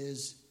which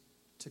is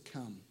to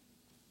come.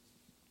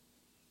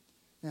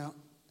 Now,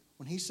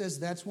 when he says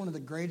that's one of the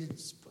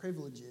greatest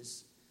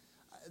privileges,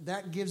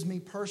 that gives me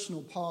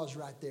personal pause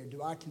right there.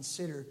 Do I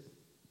consider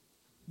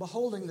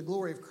beholding the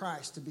glory of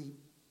Christ to be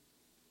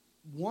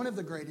one of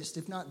the greatest,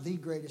 if not the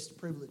greatest,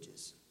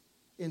 privileges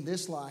in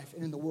this life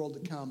and in the world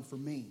to come for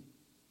me?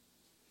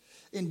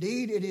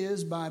 Indeed, it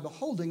is by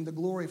beholding the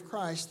glory of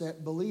Christ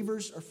that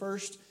believers are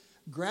first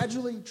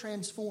gradually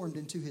transformed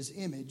into His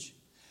image,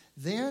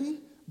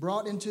 then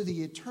brought into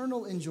the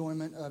eternal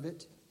enjoyment of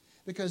it,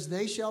 because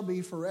they shall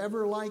be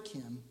forever like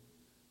Him,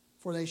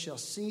 for they shall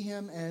see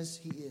Him as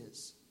He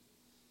is.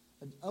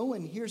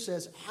 Owen here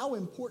says how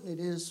important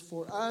it is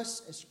for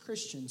us as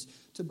Christians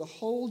to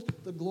behold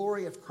the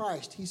glory of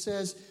Christ. He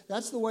says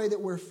that's the way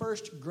that we're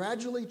first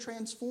gradually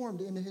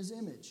transformed into His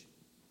image.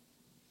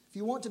 If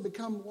you want to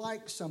become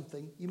like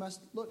something, you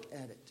must look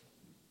at it.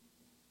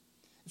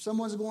 If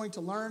someone's going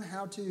to learn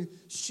how to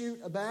shoot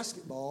a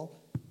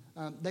basketball,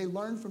 they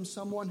learn from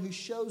someone who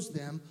shows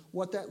them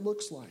what that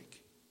looks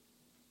like.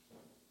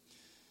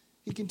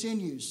 He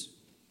continues,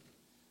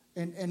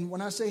 and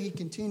when I say he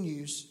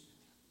continues,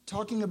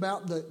 talking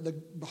about the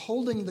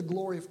beholding the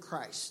glory of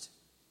Christ.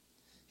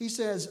 He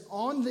says,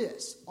 on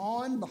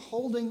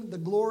beholding the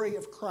glory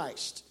of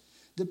Christ,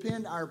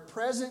 depend our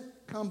present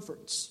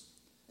comforts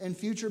and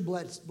future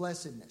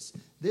blessedness.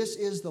 This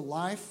is the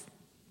life.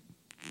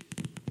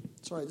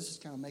 Sorry, this is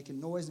kind of making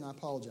noise, and I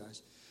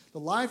apologize. The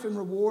life and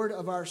reward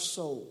of our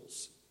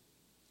souls.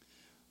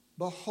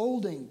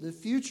 Beholding the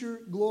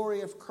future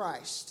glory of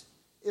Christ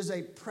is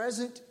a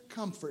present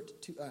comfort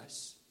to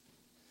us,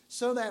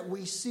 so that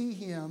we see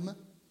Him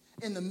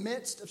in the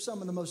midst of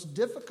some of the most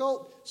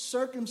difficult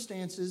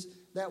circumstances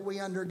that we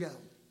undergo.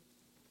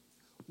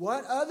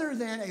 What other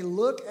than a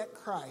look at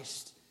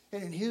Christ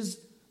and in His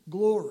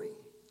glory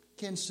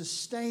can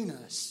sustain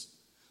us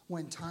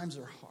when times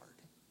are hard?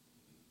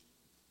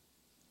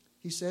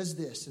 He says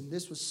this, and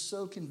this was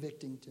so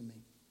convicting to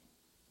me.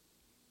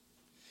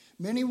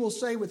 Many will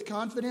say with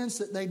confidence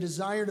that they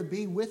desire to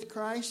be with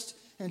Christ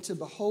and to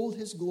behold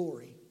His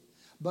glory.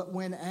 But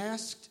when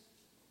asked,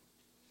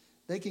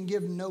 they can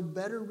give no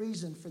better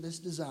reason for this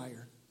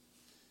desire,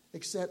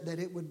 except that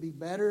it would be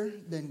better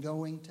than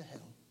going to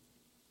hell.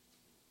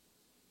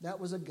 That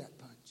was a gut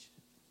punch.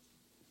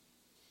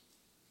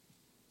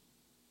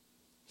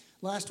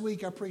 Last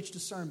week I preached a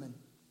sermon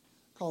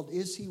called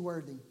Is He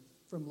Worthy?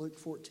 From Luke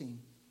 14.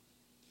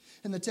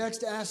 And the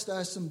text asked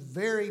us some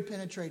very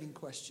penetrating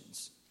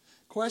questions.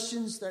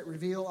 Questions that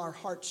reveal our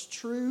heart's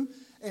true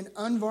and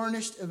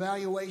unvarnished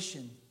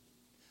evaluation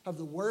of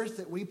the worth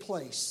that we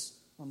place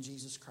on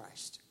Jesus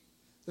Christ.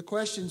 The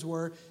questions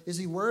were, is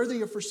He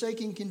worthy of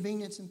forsaking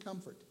convenience and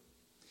comfort?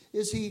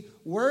 Is He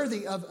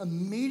worthy of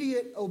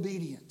immediate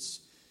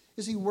obedience?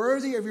 Is He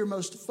worthy of your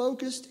most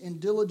focused and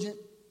diligent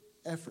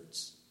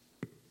efforts?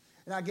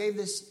 And I gave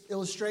this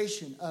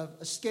illustration of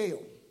a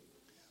scale,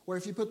 where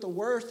if you put the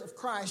worth of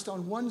Christ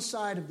on one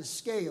side of the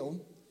scale,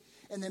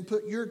 and then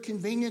put your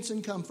convenience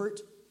and comfort,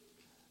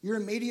 your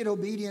immediate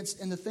obedience,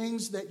 and the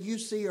things that you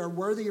see are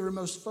worthy of your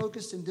most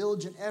focused and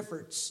diligent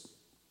efforts,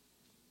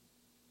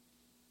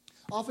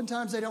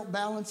 oftentimes they don't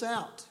balance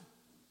out.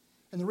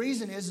 And the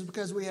reason is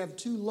because we have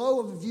too low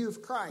of a view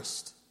of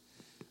Christ.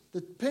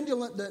 The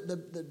pendulum,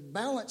 the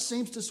balance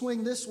seems to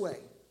swing this way.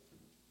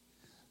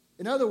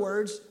 In other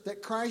words,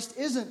 that Christ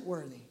isn't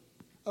worthy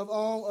of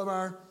all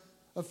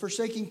of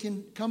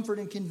forsaking comfort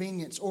and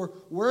convenience, or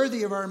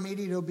worthy of our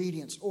immediate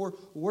obedience, or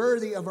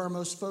worthy of our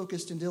most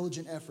focused and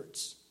diligent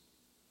efforts.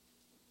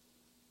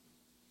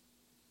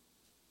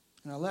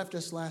 And I left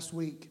us last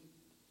week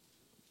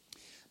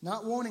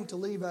not wanting to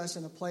leave us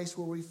in a place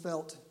where we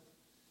felt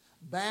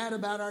bad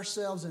about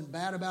ourselves and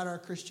bad about our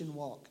Christian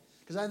walk.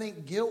 Because I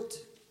think guilt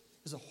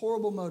is a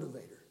horrible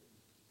motivator.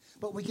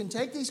 But we can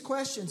take these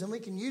questions and we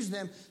can use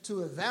them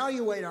to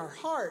evaluate our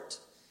heart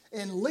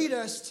and lead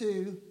us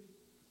to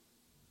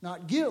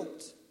not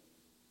guilt,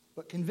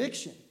 but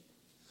conviction.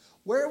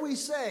 Where we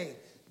say,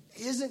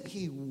 isn't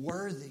He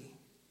worthy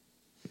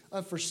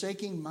of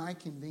forsaking my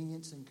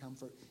convenience and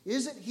comfort?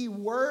 Isn't He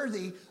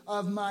worthy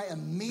of my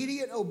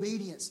immediate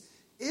obedience?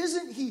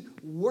 Isn't He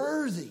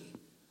worthy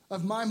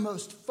of my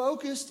most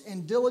focused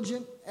and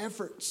diligent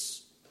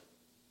efforts?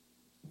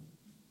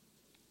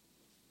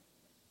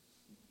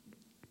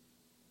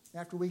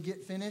 After we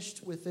get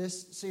finished with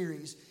this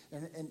series,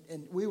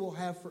 and we will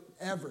have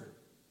forever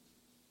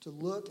to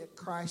look at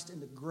Christ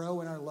and to grow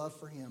in our love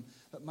for Him.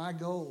 But my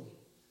goal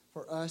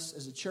for us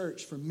as a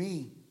church, for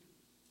me,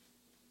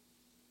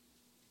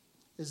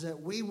 is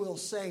that we will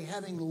say,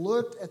 having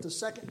looked at the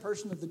second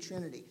person of the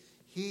Trinity,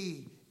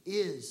 He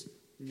is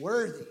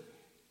worthy.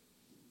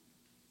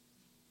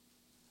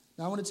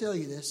 Now I want to tell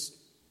you this,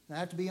 and I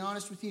have to be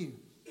honest with you,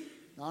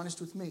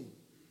 honest with me.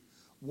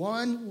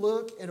 One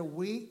look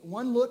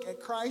at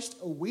Christ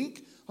a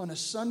week on a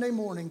Sunday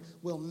morning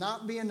will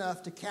not be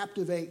enough to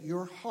captivate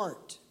your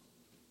heart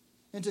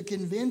and to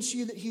convince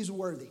you that He's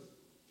worthy.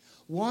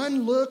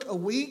 One look a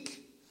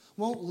week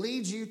won't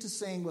lead you to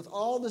sing with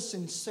all the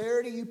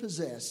sincerity you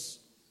possess,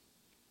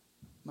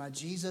 "My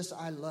Jesus,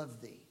 I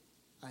love Thee.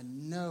 I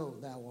know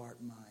Thou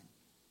art mine.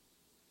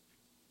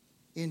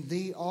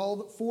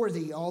 For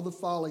Thee all the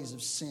follies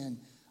of sin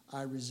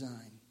I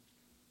resign."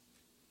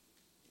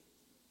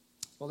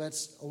 Well,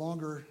 that's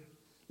longer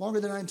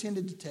than I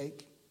intended to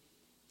take.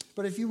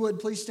 But if you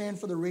would, please stand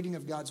for the reading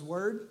of God's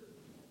Word.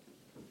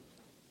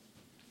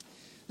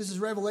 This is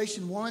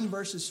Revelation 1,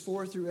 verses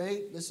 4 through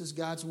 8. This is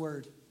God's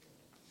Word.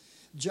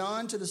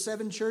 John, to the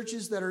 7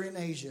 churches that are in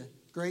Asia,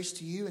 grace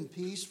to you and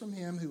peace from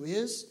him who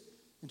is,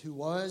 and who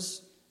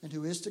was, and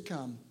who is to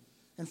come,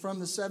 and from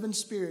the 7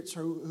 spirits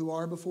who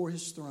are before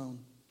his throne,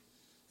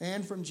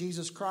 and from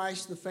Jesus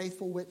Christ, the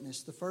faithful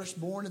witness, the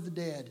firstborn of the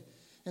dead,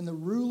 and the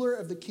ruler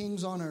of the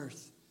kings on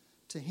earth,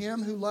 to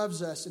him who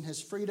loves us and has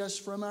freed us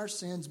from our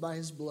sins by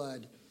his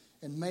blood,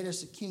 and made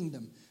us a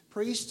kingdom,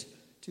 priest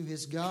to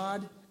his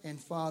God and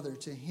Father.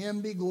 To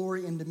him be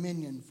glory and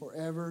dominion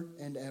forever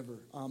and ever.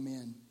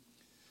 Amen.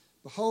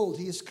 Behold,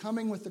 he is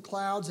coming with the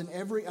clouds, and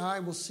every eye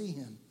will see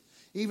him,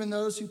 even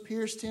those who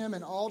pierced him,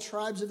 and all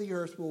tribes of the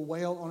earth will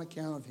wail on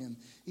account of him.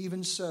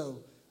 Even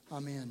so,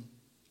 amen.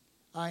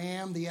 I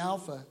am the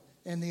Alpha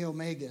and the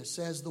Omega,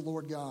 says the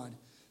Lord God,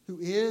 who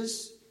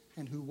is,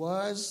 and who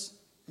was,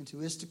 and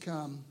who is to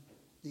come,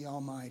 the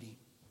Almighty.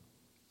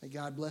 May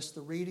God bless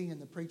the reading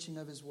and the preaching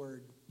of his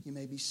word. You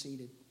may be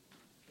seated.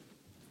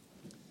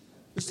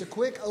 Just a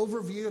quick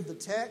overview of the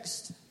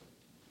text.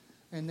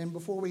 And then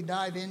before we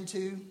dive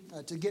into,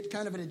 to get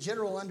kind of a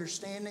general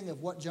understanding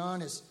of what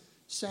John is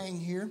saying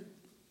here.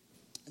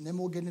 And then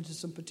we'll get into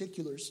some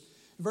particulars.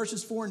 In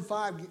verses 4 and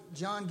 5,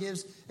 John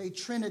gives a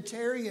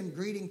Trinitarian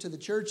greeting to the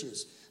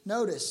churches.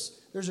 Notice,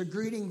 there's a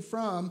greeting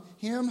from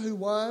him who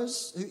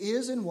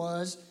is and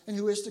was, and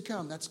who is to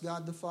come. That's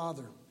God the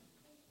Father.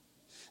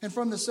 And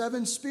from the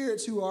 7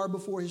 spirits who are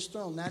before his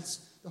throne. That's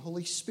the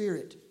Holy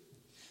Spirit.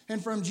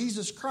 And from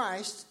Jesus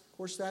Christ, of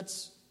course,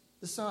 that's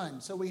the Son.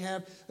 So we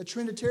have a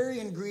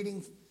Trinitarian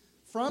greeting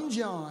from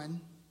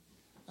John,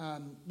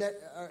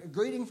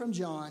 greeting from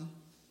John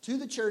to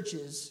the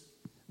churches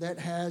that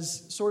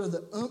has sort of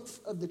the oomph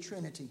of the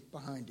Trinity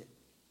behind it.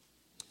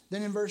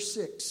 Then in verse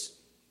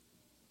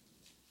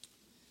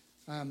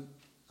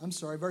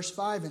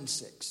 5 and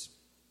 6.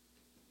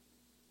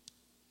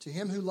 To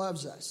him who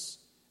loves us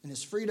and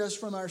has freed us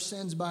from our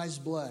sins by his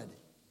blood,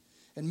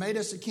 and made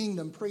us a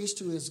kingdom, priest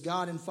to his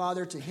God and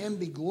Father. To him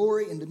be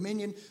glory and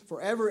dominion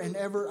forever and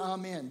ever.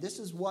 Amen. This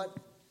is what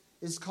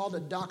is called a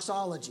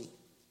doxology.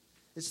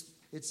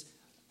 It's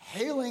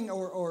hailing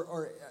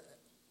or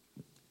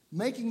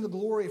making the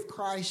glory of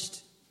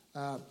Christ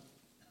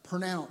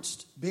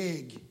pronounced,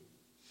 big. And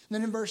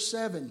then in verse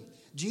 7,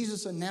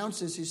 Jesus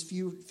announces his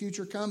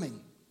future coming.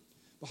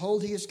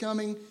 Behold, he is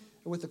coming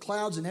with the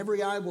clouds, and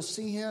every eye will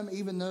see him,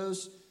 even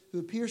those who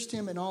have pierced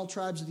him, and all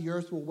tribes of the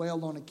earth will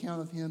wail on account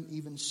of him.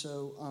 Even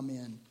so,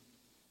 amen.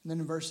 And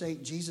then in verse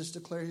 8, Jesus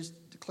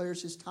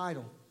declares his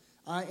title.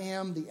 I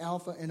am the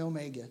Alpha and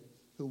Omega,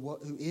 who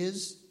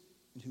is,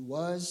 and who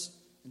was,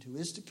 and who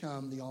is to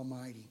come, the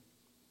Almighty.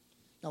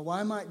 Now,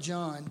 why might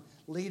John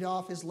lead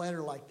off his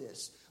letter like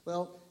this?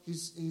 Well,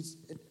 he's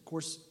of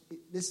course,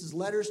 this is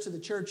letters to the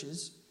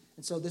churches.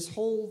 And so this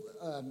whole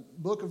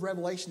book of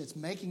Revelation, it's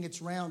making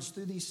its rounds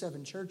through these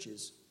 7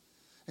 churches.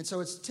 And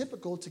so it's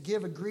typical to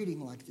give a greeting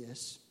like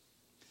this.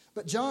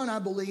 But John, I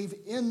believe,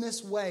 in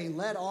this way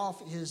led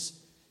off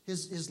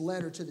his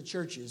letter to the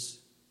churches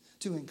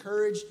to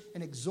encourage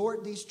and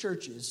exhort these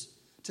churches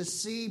to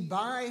see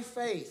by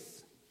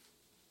faith.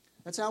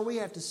 That's how we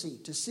have to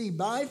see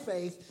by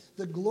faith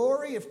the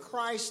glory of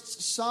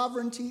Christ's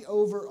sovereignty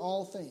over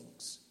all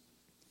things.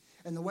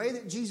 And the way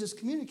that Jesus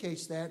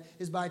communicates that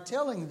is by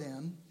telling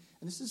them,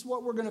 and this is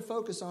what we're going to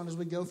focus on as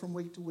we go from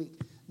week to week,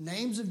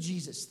 names of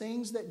Jesus,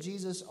 things that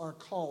Jesus are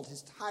called,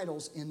 his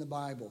titles in the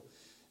Bible.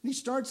 And he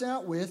starts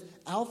out with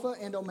Alpha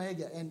and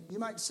Omega. And you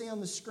might see on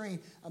the screen,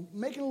 I'm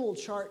making a little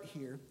chart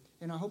here,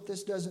 and I hope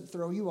this doesn't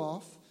throw you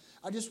off.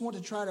 I just want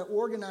to try to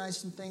organize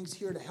some things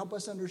here to help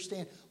us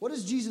understand, what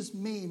does Jesus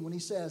mean when he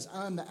says,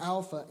 I'm the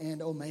Alpha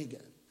and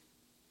Omega?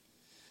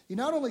 He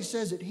not only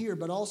says it here,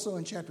 but also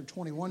in chapter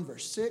 21,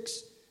 verse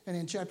 6, and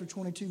in chapter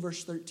 22,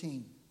 verse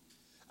 13.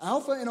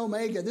 Alpha and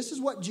Omega, this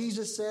is what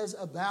Jesus says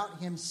about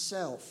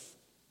himself.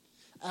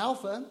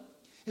 Alpha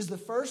is the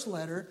first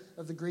letter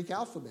of the Greek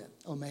alphabet.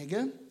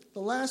 Omega,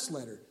 the last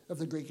letter of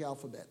the Greek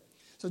alphabet.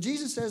 So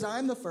Jesus says,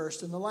 I'm the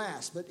first and the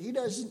last. But he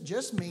doesn't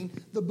just mean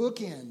the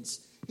bookends.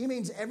 He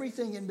means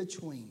everything in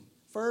between.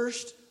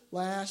 First,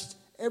 last,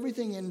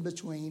 everything in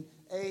between,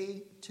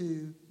 A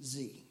to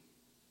Z.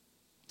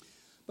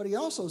 But he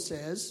also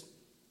says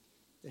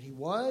that he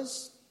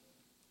was,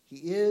 he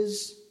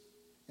is,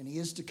 and he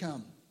is to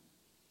come.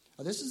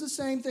 Now, this is the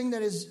same thing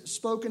that is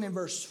spoken in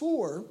verse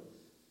 4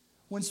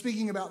 when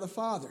speaking about the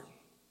Father.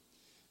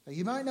 Now,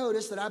 you might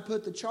notice that I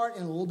put the chart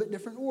in a little bit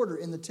different order.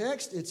 In the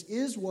text, it's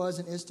is, was,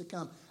 and is to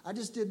come. I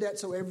just did that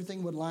so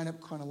everything would line up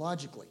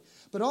chronologically.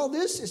 But all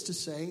this is to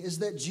say is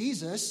that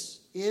Jesus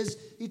is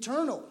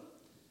eternal.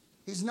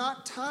 He's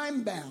not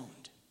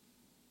time-bound.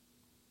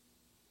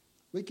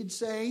 We could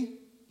say,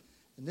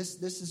 and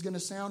this is going to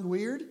sound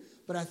weird,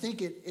 but I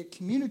think it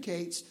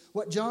communicates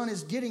what John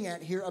is getting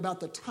at here about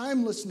the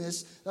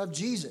timelessness of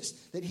Jesus.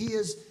 That he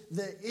is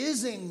the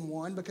ising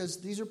one,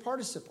 because these are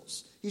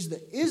participles. He's the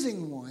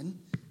ising one.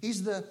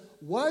 He's the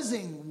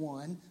wasing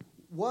one,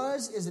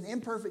 Was is an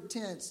imperfect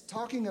tense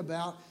talking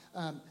about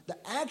the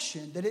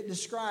action that it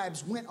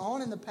describes went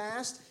on in the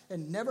past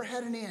and never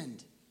had an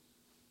end.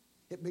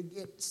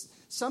 It's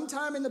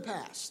sometime in the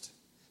past.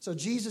 So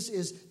Jesus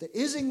is the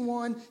ising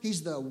one,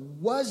 he's the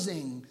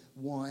wasing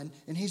one,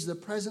 and he's the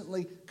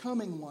presently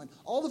coming one.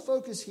 All the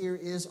focus here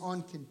is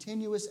on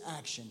continuous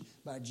action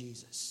by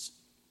Jesus.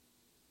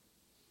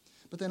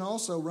 But then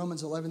also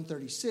Romans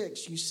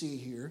 11:36, you see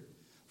here,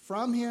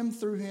 from him,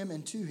 through him,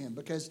 and to him.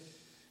 Because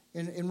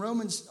in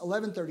Romans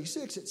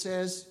 11:36 it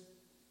says,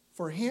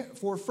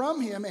 for from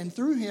him and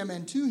through him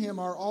and to him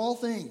are all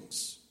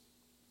things.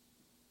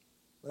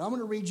 But I'm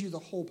going to read you the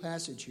whole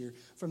passage here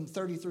from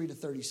 33 to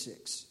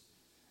 36.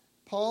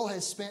 Paul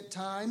has spent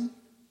time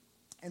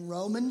in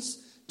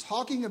Romans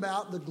talking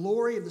about the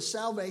glory of the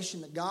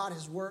salvation that God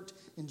has worked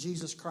in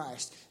Jesus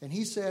Christ. And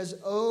he says,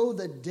 "Oh,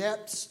 the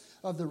depths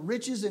of the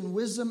riches and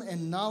wisdom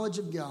and knowledge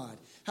of God.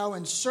 How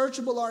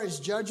unsearchable are his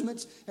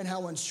judgments and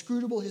how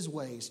inscrutable his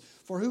ways.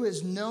 For who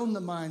has known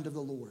the mind of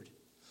the Lord?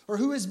 Or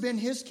who has been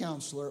his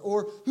counselor?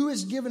 Or who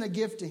has given a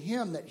gift to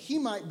him that he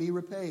might be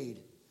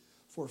repaid?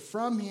 For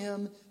from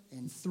him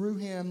and through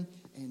him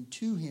and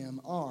to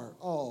him are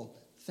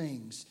all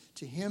things.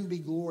 To him be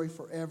glory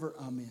forever.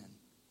 Amen."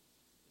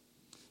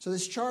 So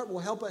this chart will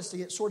help us to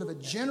get sort of a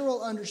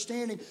general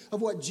understanding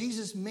of what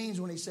Jesus means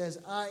when he says,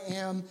 "I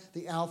am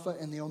the Alpha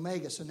and the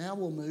Omega." So now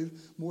we'll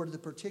move more to the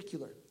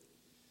particular.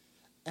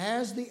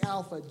 As the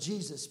Alpha,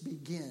 Jesus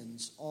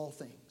begins all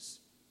things.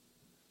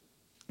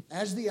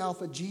 As the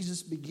Alpha,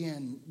 Jesus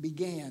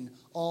began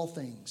all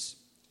things.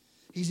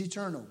 He's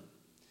eternal.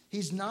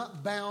 He's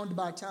not bound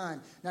by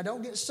time. Now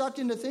don't get sucked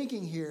into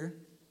thinking here,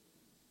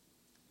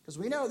 because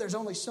we know there's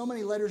only so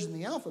many letters in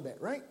the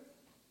alphabet, right?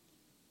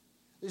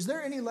 Is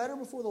there any letter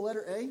before the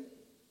letter A?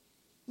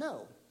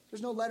 No.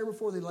 There's no letter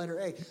before the letter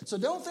A. So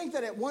don't think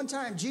that at one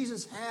time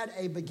Jesus had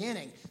a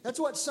beginning. That's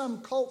what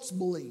some cults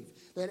believe.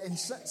 That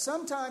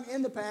sometime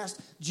in the past,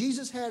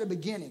 Jesus had a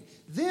beginning.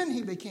 Then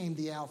he became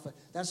the Alpha.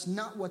 That's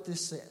not what this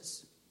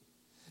says.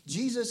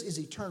 Jesus is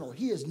eternal.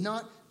 He is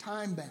not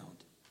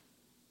time-bound.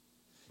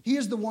 He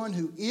is the one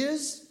who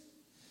is,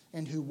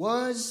 and who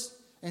was,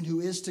 and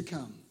who is to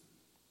come.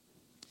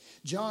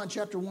 John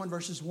chapter 1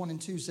 verses 1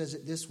 and 2 says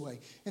it this way.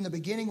 In the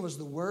beginning was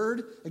the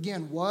Word.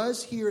 Again,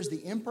 was here is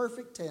the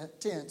imperfect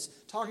tense,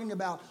 talking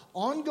about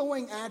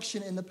ongoing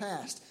action in the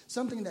past.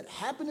 Something that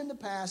happened in the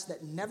past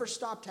that never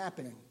stopped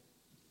happening.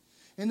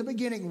 In the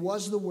beginning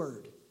was the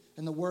Word.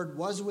 And the Word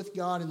was with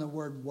God, and the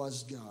Word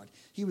was God.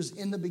 He was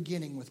in the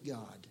beginning with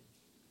God.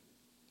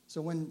 So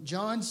when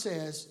John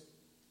says,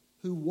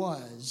 who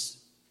was,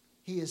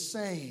 he is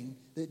saying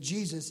that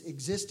Jesus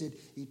existed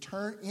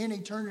in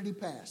eternity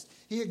past.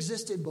 He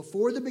existed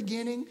before the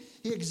beginning.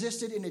 He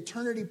existed in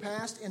eternity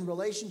past in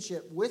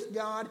relationship with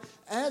God,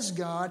 as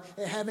God,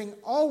 having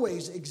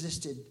always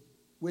existed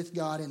with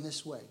God in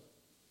this way.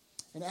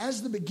 And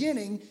as the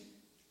beginning,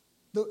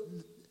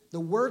 the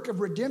work of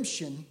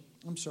redemption,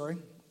 the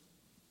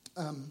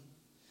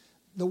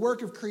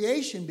work of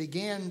creation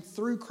began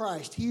through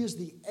Christ. He is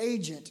the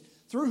agent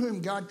through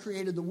whom God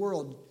created the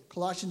world.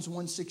 Colossians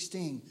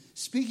 1:16,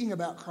 speaking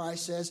about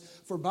Christ, says,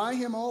 "For by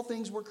him all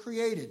things were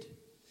created,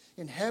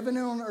 in heaven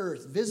and on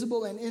earth,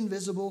 visible and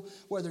invisible,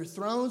 whether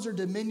thrones or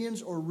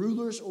dominions or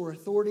rulers or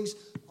authorities,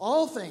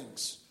 all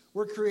things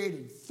were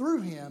created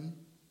through him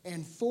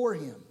and for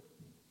him."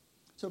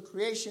 So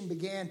creation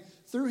began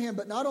through him,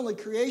 but not only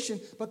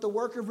creation, but the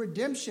work of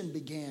redemption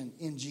began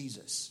in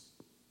Jesus.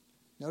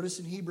 Notice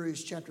in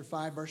Hebrews chapter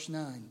 5, verse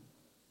 9,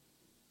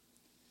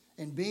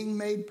 "And being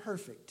made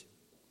perfect,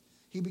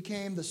 he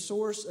became the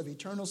source of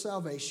eternal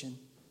salvation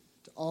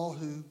to all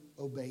who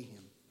obey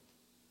him."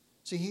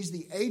 See, he's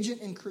the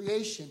agent in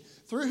creation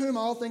through whom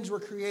all things were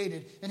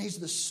created, and he's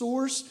the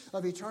source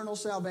of eternal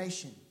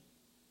salvation.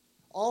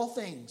 All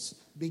things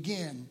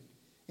begin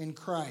in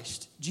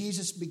Christ.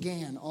 Jesus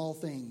began all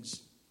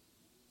things.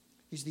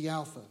 He's the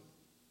Alpha.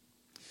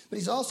 But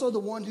he's also the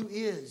one who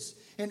is.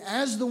 And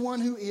as the one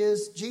who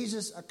is,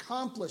 Jesus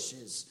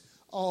accomplishes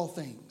all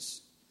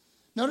things.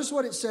 Notice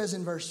what it says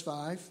in verse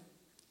 5.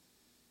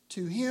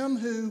 To him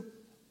who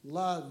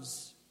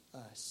loves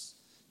us.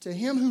 To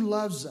him who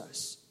loves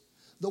us.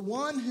 The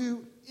one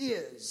who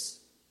is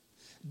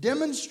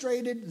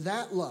demonstrated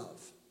that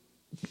love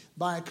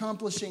by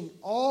accomplishing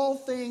all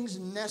things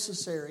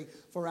necessary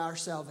for our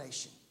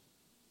salvation.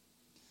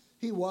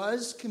 He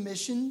was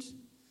commissioned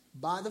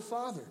by the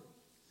Father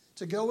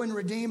to go and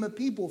redeem a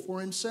people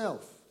for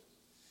himself.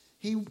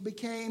 He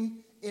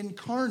became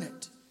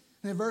incarnate.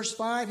 And in verse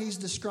 5, he's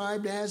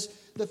described as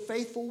the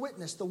faithful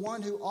witness, the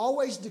one who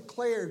always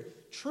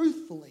declared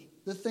truthfully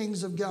the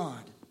things of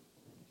God.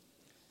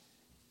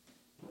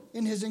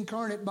 In his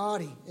incarnate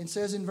body, it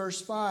says in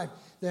verse 5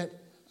 that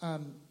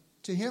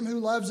to him who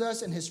loves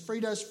us and has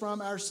freed us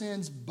from our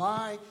sins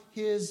by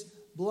his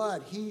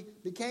blood. He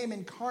became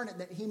incarnate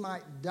that he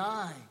might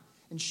die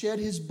and shed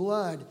his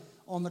blood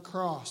on the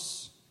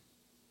cross.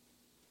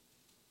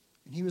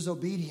 And he was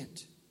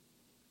obedient.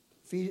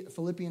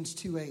 Philippians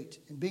 2:8,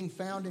 "And being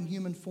found in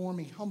human form,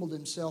 he humbled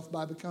himself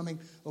by becoming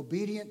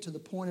obedient to the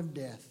point of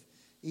death,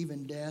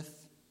 even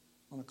death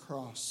on a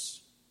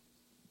cross.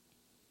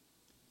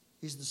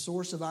 He's the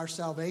source of our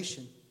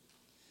salvation.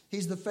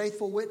 He's the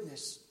faithful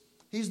witness.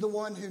 He's the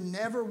one who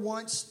never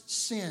once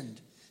sinned.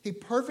 He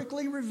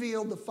perfectly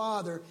revealed the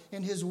Father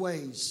and His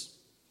ways.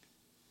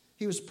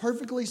 He was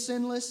perfectly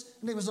sinless,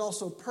 and He was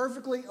also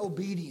perfectly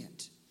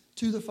obedient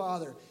to the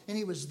Father. And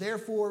He was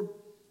therefore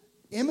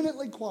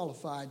eminently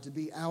qualified to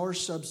be our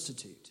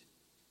substitute.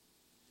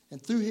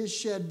 And through His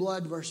shed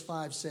blood, verse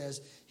 5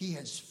 says, He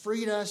has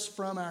freed us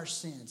from our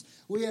sins.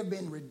 We have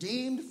been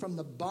redeemed from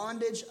the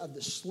bondage of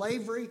the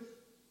slavery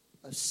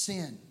of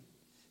sin.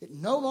 It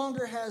no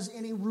longer has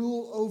any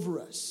rule over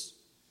us.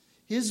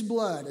 His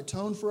blood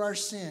atoned for our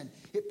sin.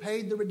 It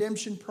paid the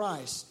redemption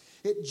price.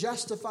 It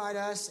justified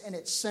us and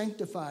it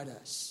sanctified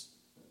us.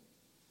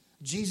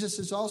 Jesus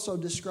is also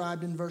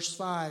described in verse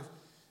 5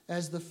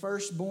 as the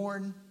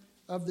firstborn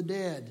of the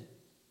dead.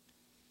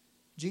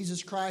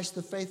 Jesus Christ,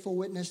 the faithful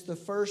witness, the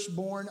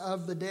firstborn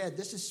of the dead.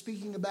 This is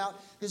speaking about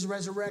His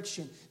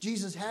resurrection.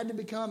 Jesus had to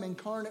become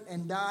incarnate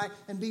and die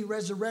and be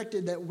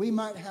resurrected that we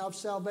might have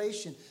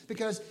salvation.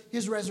 Because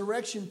His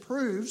resurrection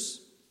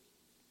proves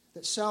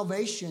that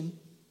salvation,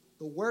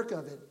 the work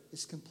of it,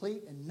 is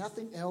complete and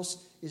nothing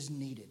else is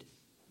needed.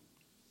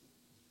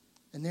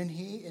 And then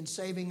He, in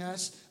saving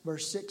us,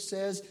 verse 6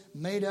 says,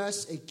 made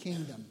us a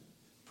kingdom,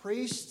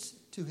 priests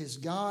to His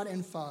God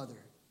and Father.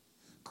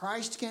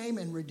 Christ came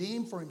and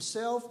redeemed for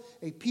Himself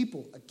a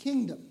people, a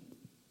kingdom.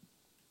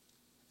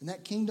 And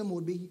that kingdom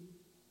would be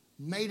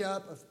made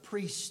up of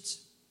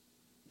priests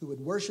who would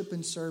worship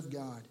and serve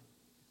God.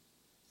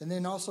 And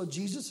then also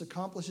Jesus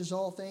accomplishes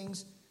all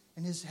things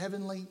in His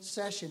heavenly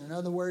session. In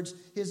other words,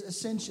 His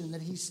ascension,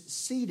 that He's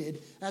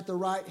seated at the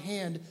right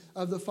hand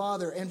of the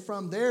Father. And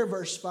from there,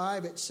 verse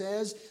 5, it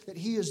says that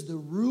He is the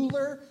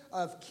ruler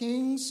of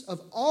kings of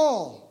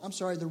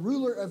the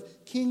ruler of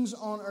kings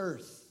on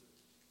earth.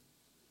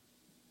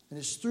 And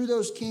it's through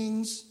those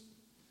kings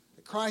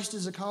that Christ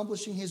is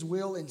accomplishing His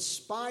will in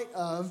spite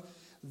of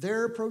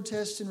their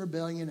protest and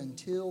rebellion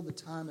until the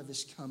time of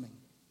His coming.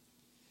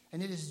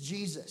 And it is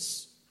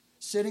Jesus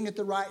sitting at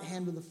the right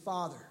hand of the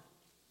Father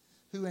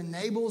who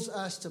enables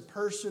us to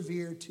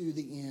persevere to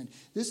the end.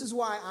 This is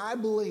why I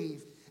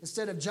believe,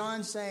 instead of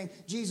John saying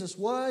Jesus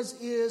was,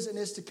 is, and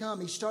is to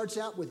come, he starts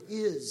out with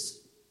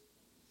is.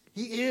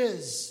 He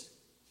is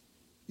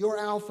your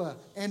Alpha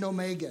and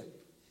Omega.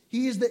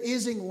 He is the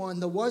ising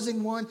one, the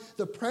wasing one,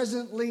 the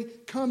presently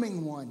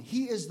coming one.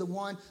 He is the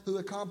one who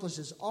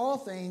accomplishes all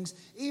things,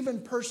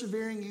 even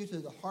persevering you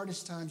through the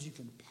hardest times you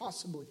can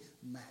possibly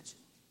imagine.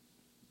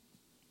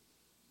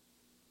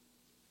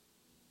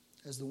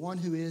 As the one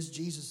who is,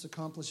 Jesus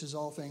accomplishes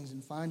all things.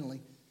 And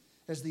finally,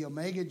 as the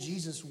Omega,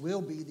 Jesus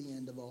will be the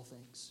end of all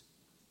things.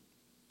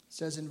 It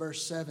says in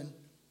verse 7,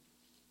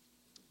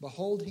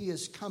 behold, He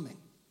is coming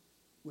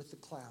with the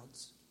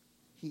clouds.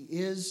 He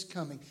is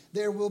coming.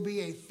 There will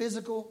be a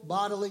physical,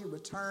 bodily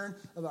return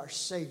of our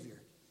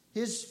Savior.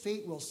 His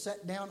feet will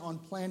set down on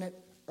planet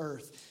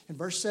Earth. And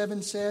verse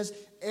 7 says,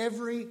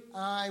 every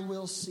eye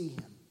will see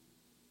Him.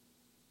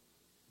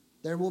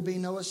 There will be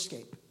no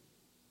escape.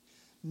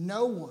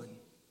 No one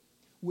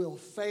will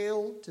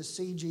fail to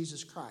see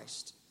Jesus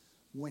Christ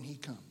when He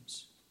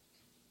comes.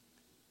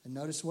 And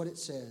notice what it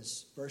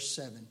says, verse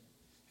 7.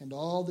 And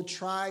all the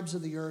tribes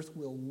of the earth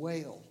will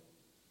wail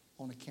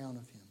on account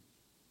of Him.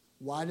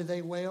 Why do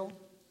they wail?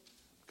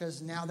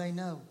 Because now they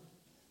know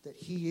that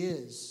He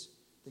is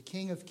the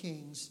King of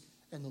kings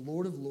and the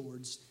Lord of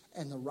lords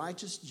and the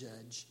righteous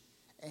judge.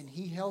 And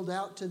He held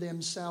out to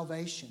them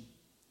salvation,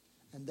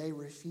 and they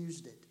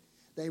refused it.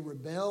 They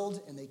rebelled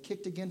and they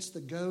kicked against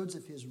the goads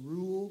of His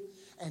rule.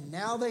 And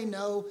now they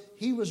know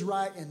He was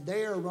right and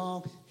they are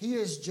wrong. He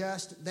is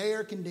just, they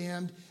are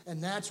condemned.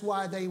 And that's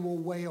why they will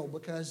wail,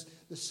 because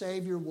the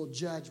Savior will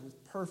judge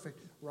with perfect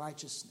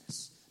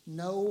righteousness.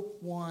 No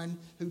one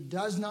who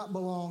does not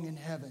belong in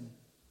heaven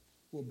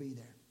will be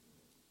there,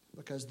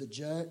 because the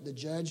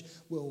judge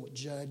will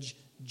judge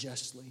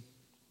justly.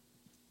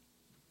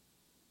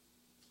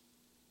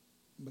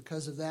 And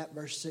because of that,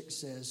 verse 6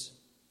 says,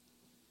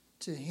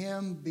 to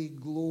Him be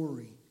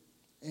glory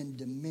and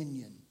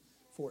dominion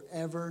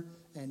forever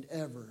and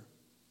ever.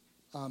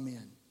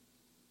 Amen.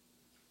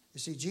 You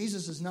see,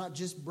 Jesus is not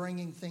just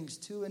bringing things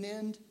to an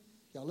end.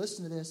 Y'all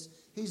listen to this.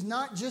 He's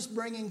not just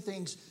bringing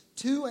things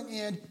to an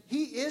end.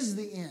 He is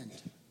the end.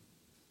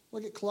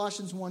 Look at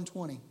Colossians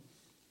 1:20.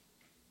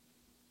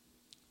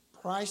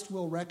 Christ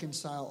will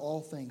reconcile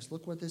all things.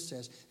 Look what this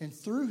says. And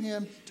through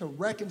Him to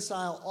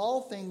reconcile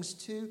all things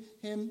to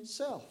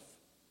Himself,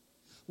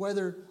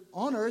 whether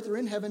on earth or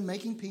in heaven,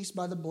 making peace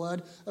by the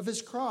blood of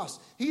His cross.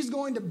 He's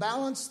going to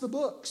balance the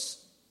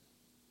books.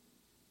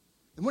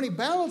 And when He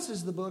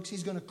balances the books,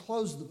 He's going to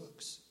close the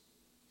books.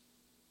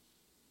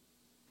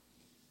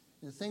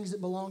 And the things that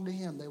belong to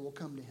Him, they will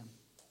come to Him.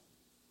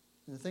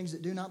 And the things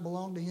that do not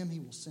belong to Him, He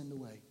will send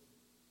away.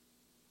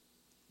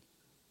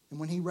 And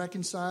when He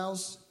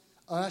reconciles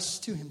us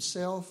to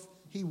Himself,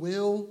 He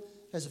will,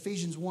 as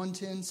Ephesians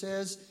 1:10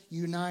 says,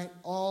 unite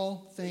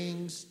all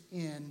things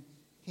in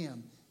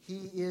Him.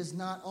 He is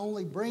not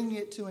only bringing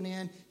it to an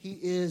end, He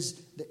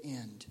is the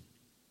end.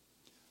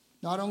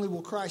 Not only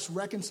will Christ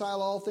reconcile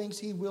all things,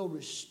 He will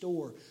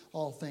restore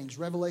all things.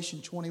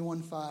 Revelation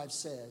 21:5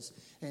 says,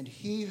 "And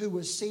He who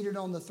was seated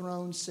on the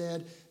throne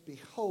said,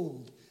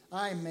 Behold,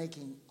 I am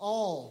making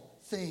all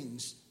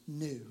things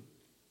new."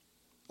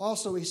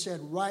 Also, He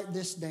said, "Write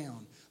this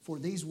down, for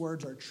these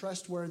words are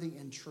trustworthy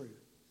and true."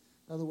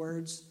 In other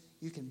words,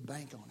 you can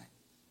bank on it.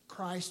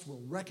 Christ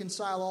will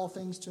reconcile all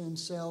things to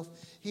Himself.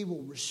 He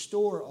will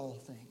restore all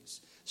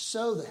things,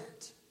 so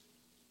that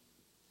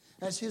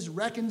as His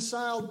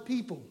reconciled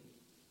people,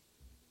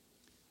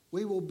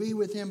 we will be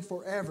with Him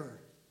forever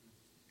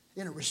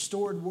in a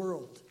restored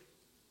world,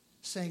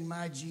 saying,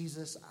 "My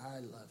Jesus, I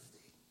love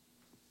Thee.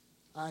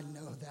 I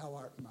know Thou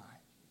art mine."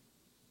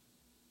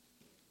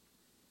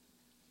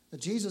 But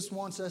Jesus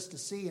wants us to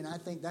see, and I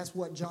think that's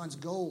what John's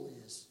goal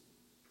is.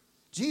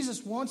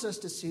 Jesus wants us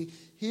to see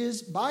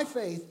by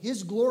faith,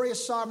 His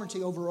glorious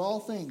sovereignty over all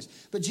things.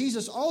 But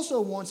Jesus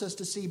also wants us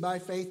to see by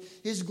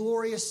faith His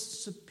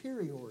glorious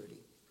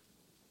superiority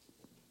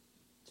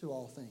to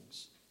all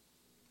things.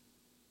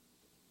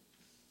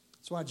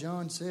 That's why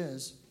John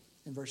says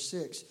in verse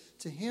 6,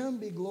 "To Him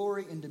be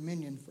glory and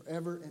dominion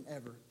forever and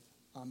ever.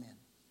 Amen."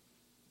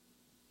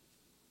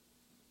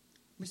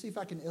 Let me see if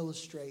I can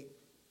illustrate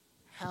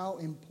how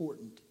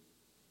important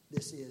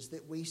this is,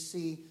 that we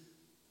see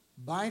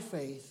by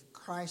faith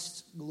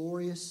Christ's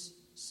glorious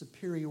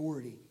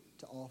superiority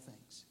to all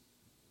things.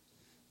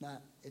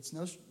 Now, this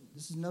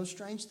is no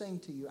strange thing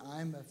to you.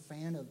 I'm a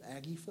fan of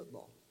Aggie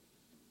football.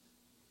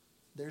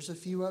 There's a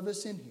few of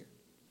us in here.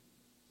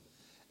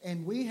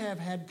 And we have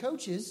had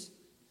coaches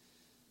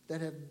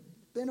that have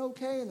been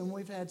okay, and then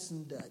we've had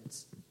some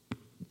duds.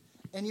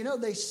 And you know,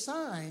 they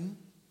sign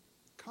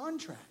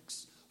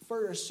contracts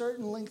for a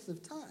certain length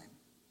of time.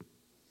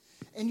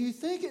 And you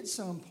think at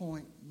some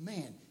point,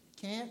 man,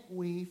 can't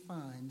we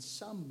find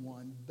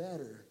someone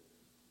better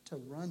to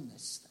run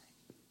this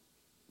thing?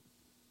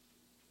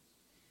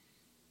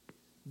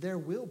 There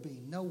will be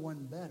no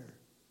one better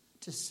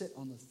to sit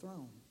on the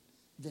throne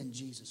than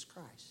Jesus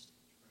Christ.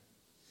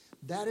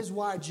 That is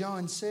why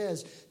John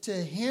says, "To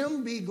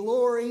Him be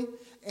glory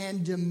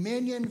and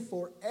dominion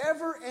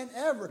forever and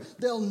ever."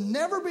 There'll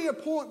never be a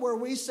point where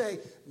we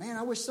say, "Man,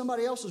 I wish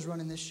somebody else was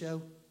running this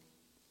show."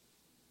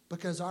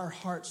 Because our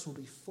hearts will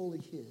be fully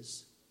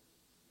His.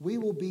 We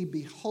will be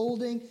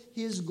beholding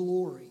His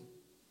glory.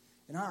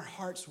 And our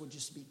hearts will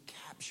just be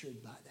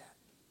captured by that.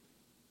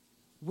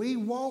 We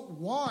won't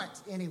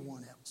want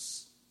anyone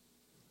else.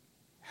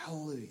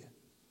 Hallelujah.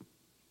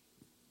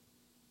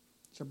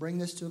 So bring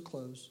this to a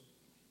close.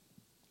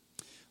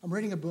 I'm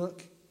reading a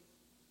book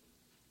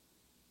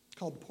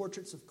called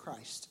Portraits of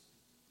Christ.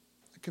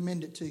 I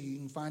commend it to you. You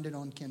can find it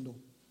on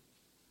Kindle.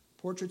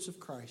 Portraits of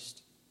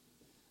Christ.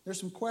 There's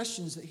some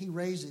questions that he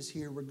raises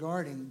here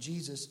regarding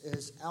Jesus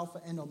as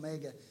Alpha and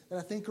Omega that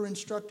I think are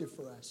instructive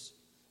for us.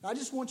 I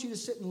just want you to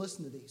sit and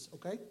listen to these,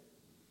 okay?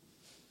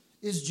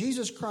 Is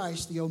Jesus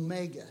Christ the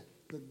Omega,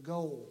 the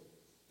goal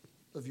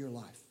of your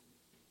life?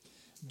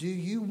 Do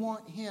you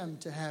want Him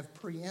to have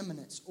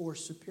preeminence or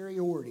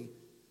superiority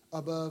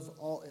above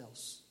all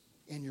else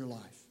in your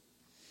life?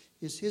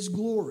 Is His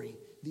glory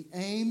the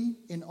aim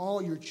in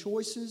all your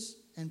choices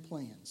and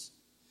plans?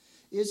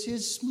 Is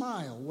His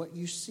smile what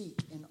you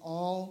seek in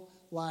all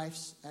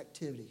life's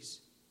activities?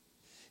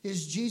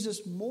 Is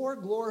Jesus more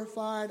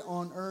glorified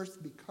on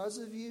earth because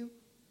of you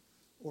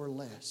or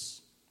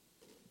less?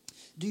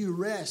 Do you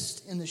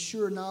rest in the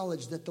sure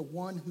knowledge that the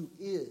one who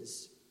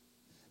is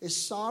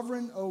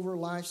sovereign over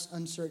life's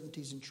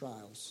uncertainties and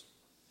trials?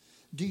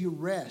 Do you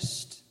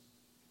rest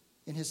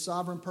in His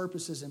sovereign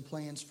purposes and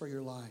plans for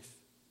your life?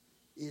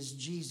 Is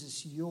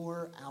Jesus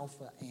your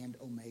Alpha and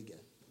Omega?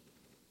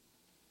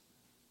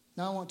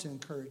 Now I want to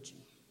encourage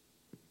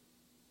you.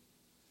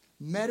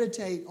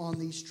 Meditate on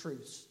these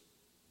truths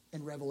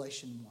in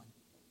Revelation 1.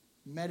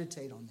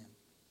 Meditate on them.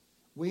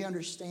 We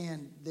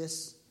understand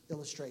this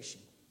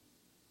illustration.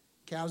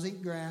 Cows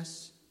eat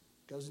grass,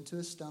 goes into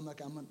his stomach.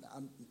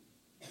 I'm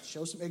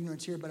show some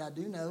ignorance here, but I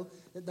do know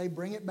that they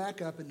bring it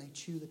back up and they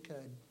chew the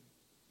cud.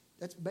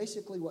 That's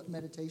basically what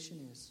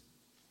meditation is.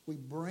 We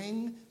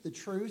bring the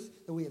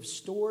truth that we have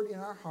stored in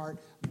our heart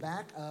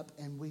back up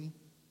and we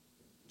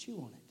chew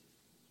on it.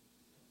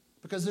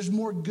 Because there's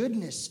more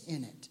goodness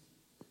in it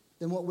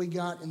than what we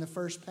got in the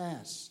first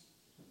pass.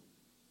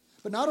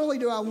 But not only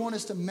do I want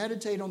us to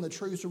meditate on the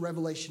truths of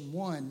Revelation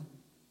 1,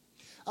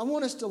 I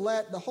want us to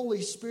let the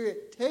Holy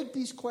Spirit take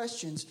these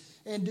questions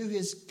and do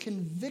His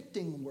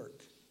convicting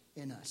work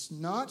in us.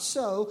 Not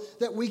so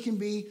that we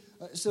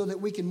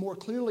can more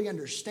clearly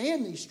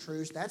understand these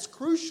truths. That's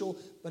crucial,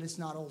 but it's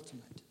not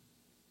ultimate.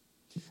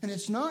 And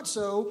it's not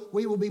so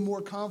we will be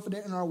more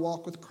confident in our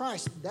walk with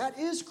Christ. That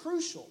is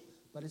crucial,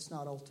 but it's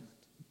not ultimate.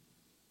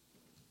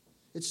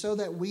 It's so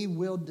that we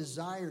will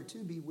desire to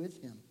be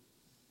with Him,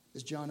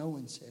 as John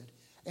Owen said,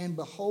 and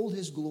behold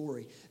His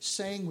glory,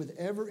 saying with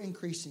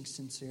ever-increasing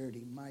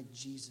sincerity, "My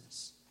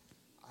Jesus,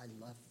 I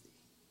love Thee."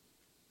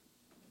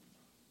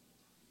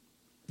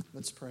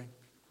 Let's pray.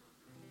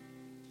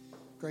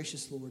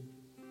 Gracious Lord,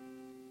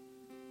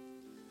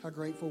 how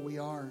grateful we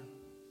are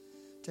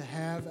to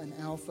have an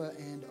Alpha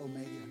and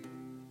Omega.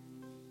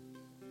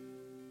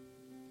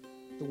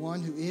 The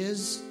one who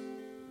is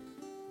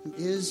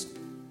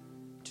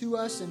to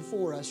us and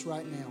for us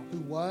right now, who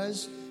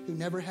was, who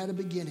never had a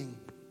beginning,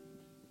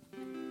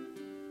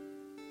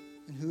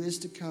 and who is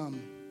to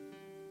come.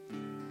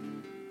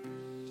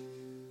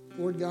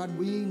 Lord God,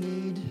 we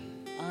need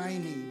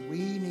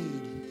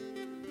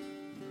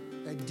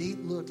a deep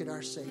look at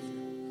our Savior,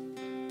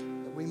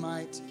 that we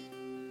might,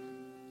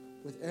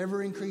 with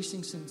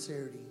ever-increasing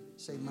sincerity,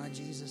 say, my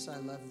Jesus, I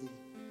love thee.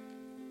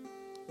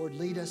 Lord,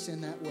 lead us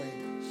in that way.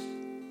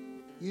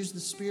 Use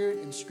the Spirit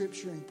and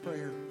Scripture and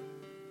prayer.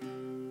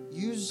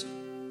 Use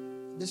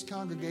this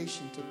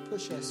congregation to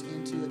push us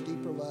into a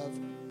deeper love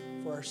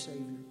for our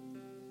Savior.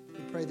 We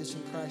pray this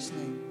in Christ's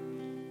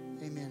name.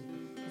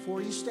 Amen.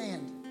 Before you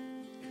stand,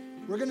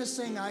 we're going to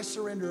sing I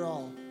Surrender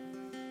All.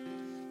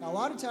 Now, a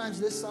lot of times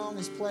this song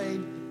is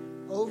played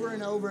over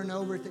and over and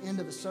over at the end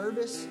of a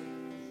service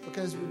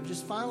because we're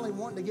just finally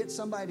wanting to get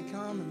somebody to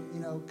come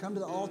and, come to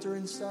the altar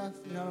and stuff.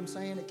 You know what I'm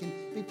saying? It can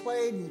be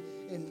played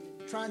and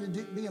trying to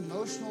be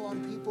emotional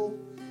on people.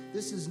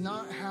 This is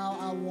not how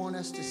I want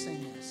us to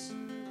sing this.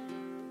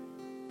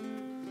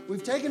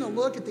 We've taken a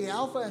look at the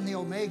Alpha and the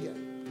Omega.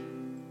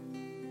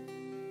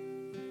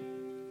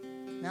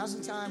 Now's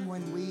the time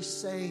when we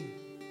say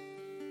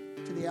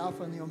to the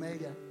Alpha and the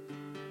Omega,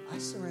 I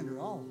surrender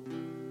all.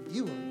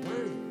 You are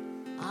worthy.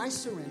 I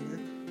surrender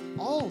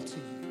all to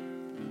you.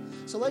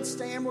 So let's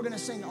stand. We're going to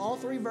sing all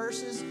 3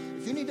 verses.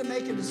 If you need to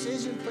make a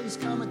decision, please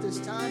come at this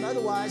time.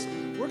 Otherwise,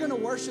 we're going to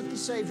worship the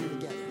Savior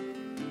together.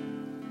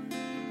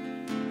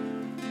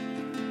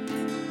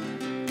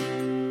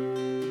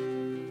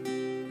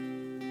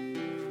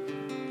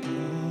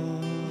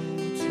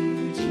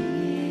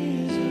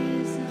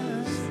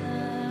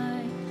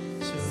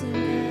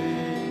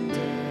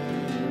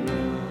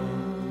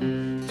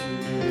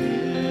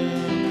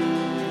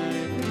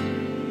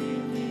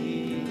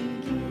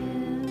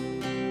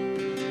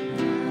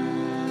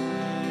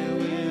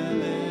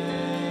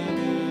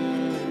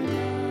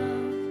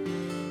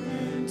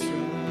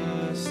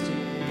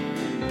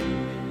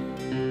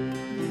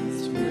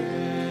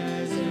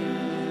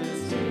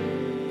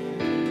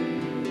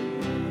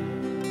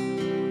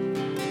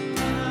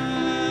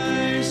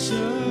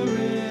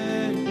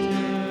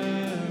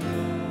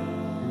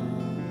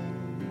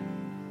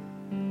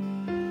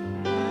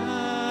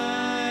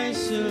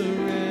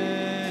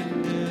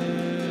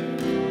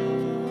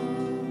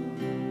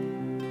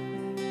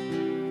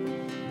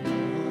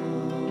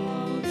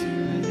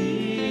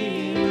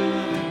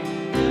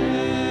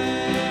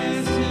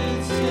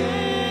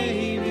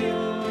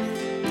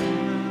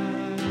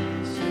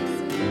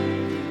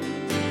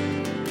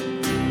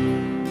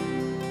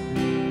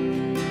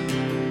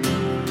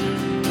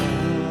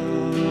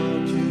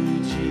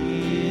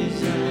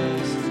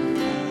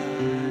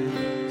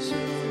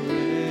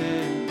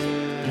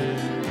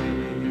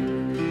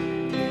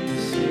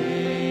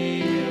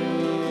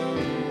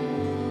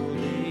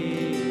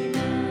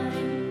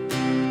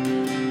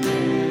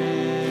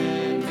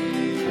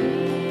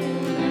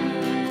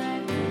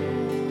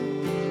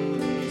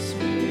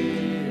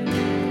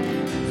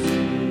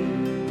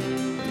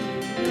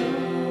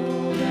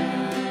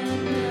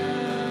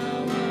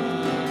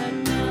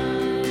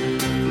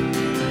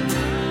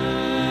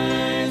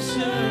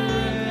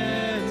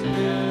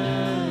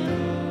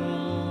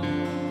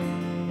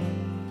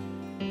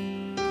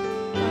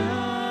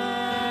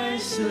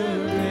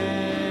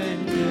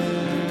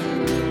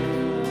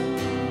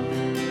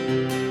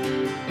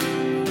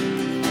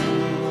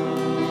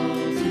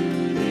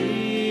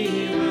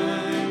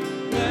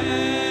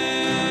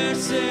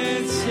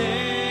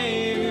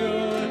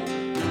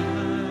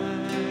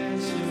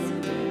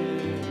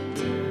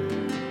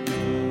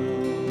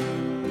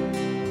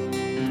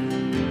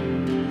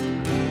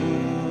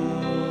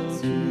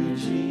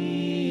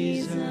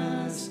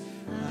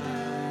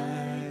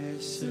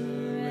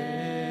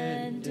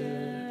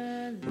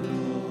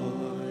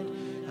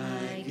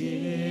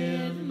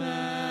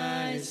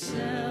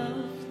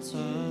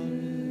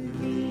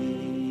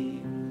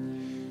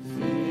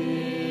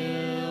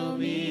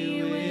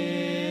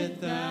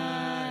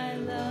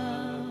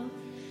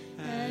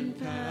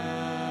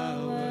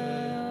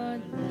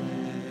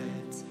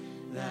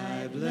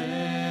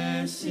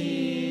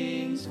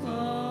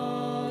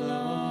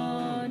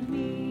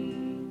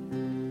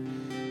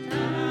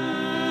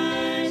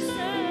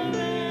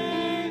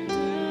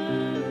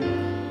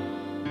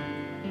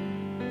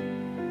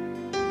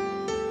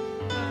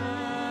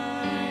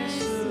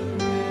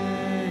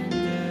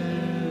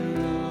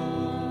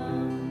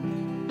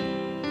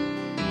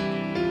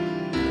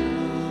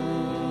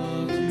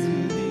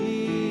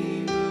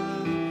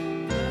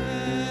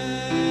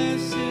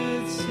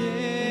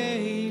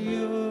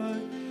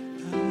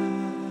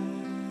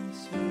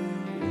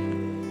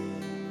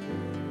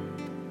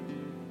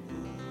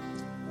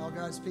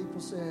 God's people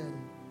said,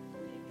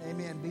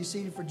 amen. Be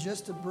seated for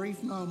just a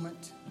brief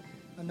moment.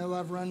 I know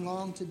I've run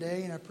long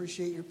today, and I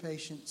appreciate your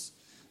patience.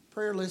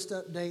 Prayer list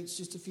updates,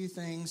 just a few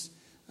things.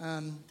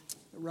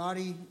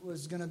 Roddy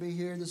was going to be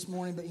here this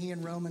morning, but he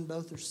and Roman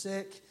both are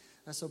sick.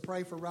 So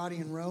pray for Roddy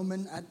and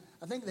Roman.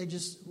 I think they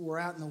just were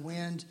out in the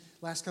wind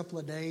last couple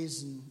of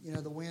days, and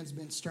the wind's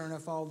been stirring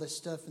up all this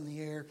stuff in the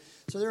air.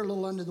 So they're a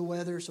little under the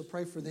weather, so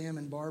pray for them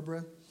and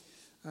Barbara.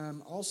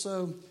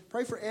 Also,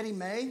 pray for Eddie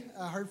Mae.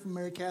 I heard from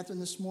Mary Catherine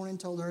this morning,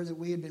 told her that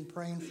we had been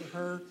praying for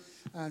her.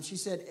 She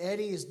said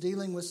Eddie is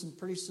dealing with some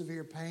pretty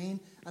severe pain.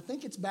 I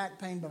think it's back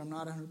pain, but I'm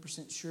not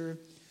 100% sure.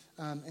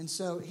 And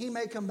so he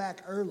may come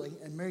back early,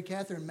 and Mary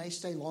Catherine may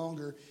stay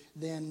longer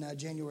than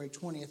January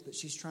 20th, but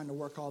she's trying to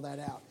work all that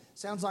out.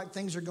 Sounds like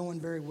things are going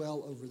very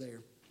well over there.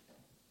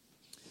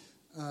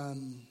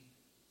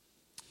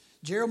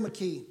 Gerald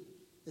McKee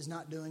is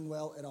not doing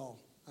well at all.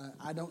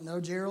 I don't know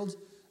Gerald,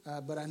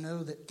 but I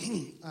know that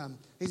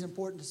he's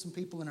important to some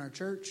people in our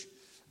church,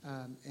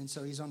 and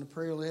so he's on the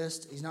prayer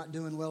list. He's not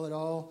doing well at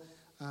all.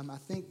 I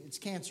think it's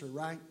cancer,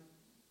 right?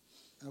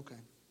 Okay.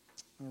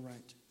 All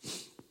right.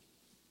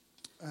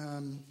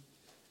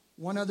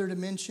 One other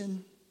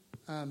dimension.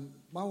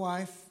 My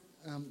wife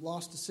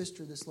lost a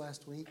sister this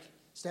last week,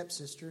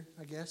 stepsister,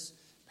 I guess,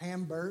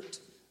 Pam Burt.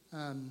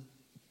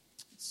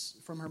 It's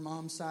from her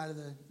mom's side of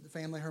the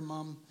family. Her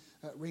mom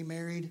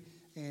remarried,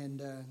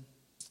 and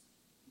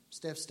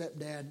Steph's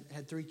stepdad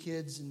had 3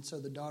 kids, and so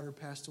the daughter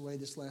passed away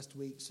this last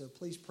week. So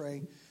please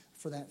pray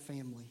for that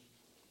family.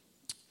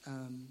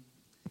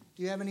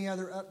 Do you have any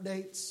other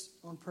updates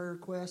on prayer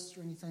requests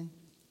or anything?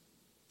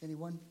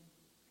 Anyone?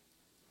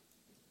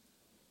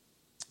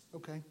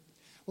 Okay.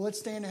 Well, let's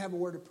stand and have a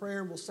word of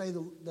prayer. We'll say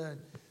the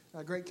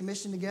Great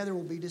Commission together.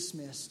 We'll be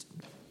dismissed.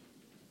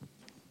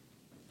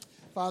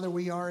 Father,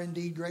 we are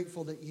indeed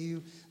grateful that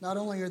you not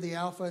only are the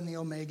Alpha and the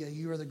Omega,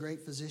 you are the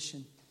great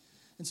physician.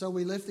 And so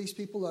we lift these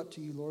people up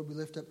to you, Lord. We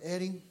lift up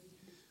Eddie.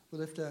 We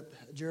lift up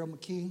Gerald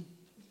McKee.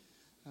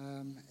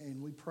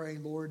 And we pray,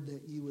 Lord,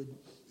 that you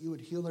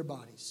would heal their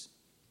bodies.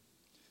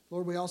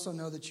 Lord, we also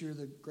know that you're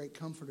the great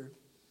comforter.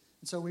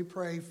 And so we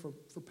pray for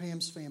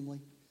Pam's family,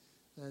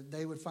 that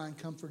they would find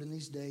comfort in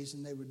these days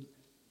and they would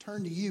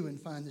turn to you and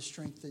find the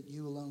strength that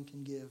you alone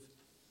can give.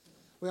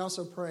 We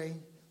also pray,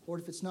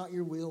 Lord, if it's not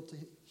your will to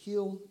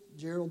heal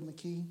Gerald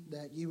McKee,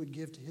 that you would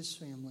give to his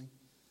family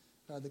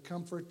the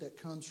comfort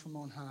that comes from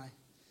on high,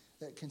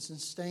 that can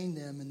sustain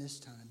them in this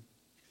time.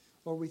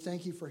 Lord, we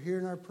thank you for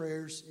hearing our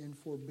prayers and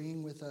for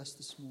being with us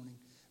this morning.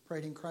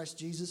 Prayed in Christ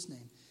Jesus'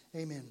 name.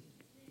 Amen.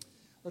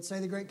 Let's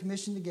say the Great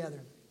Commission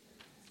together.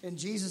 And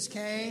Jesus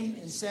came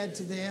and said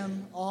to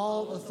them,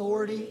 all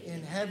authority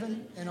in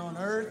heaven and on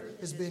earth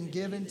has been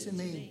given to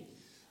me.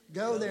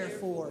 Go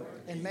therefore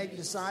and make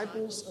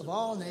disciples of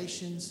all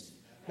nations,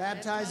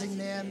 baptizing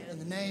them in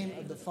the name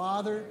of the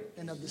Father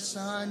and of the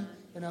Son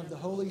and of the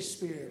Holy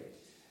Spirit,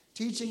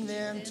 teaching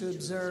them to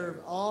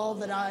observe all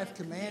that I have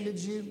commanded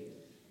you.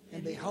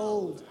 And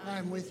behold, I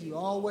am with you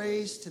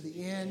always to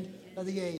the end of the age.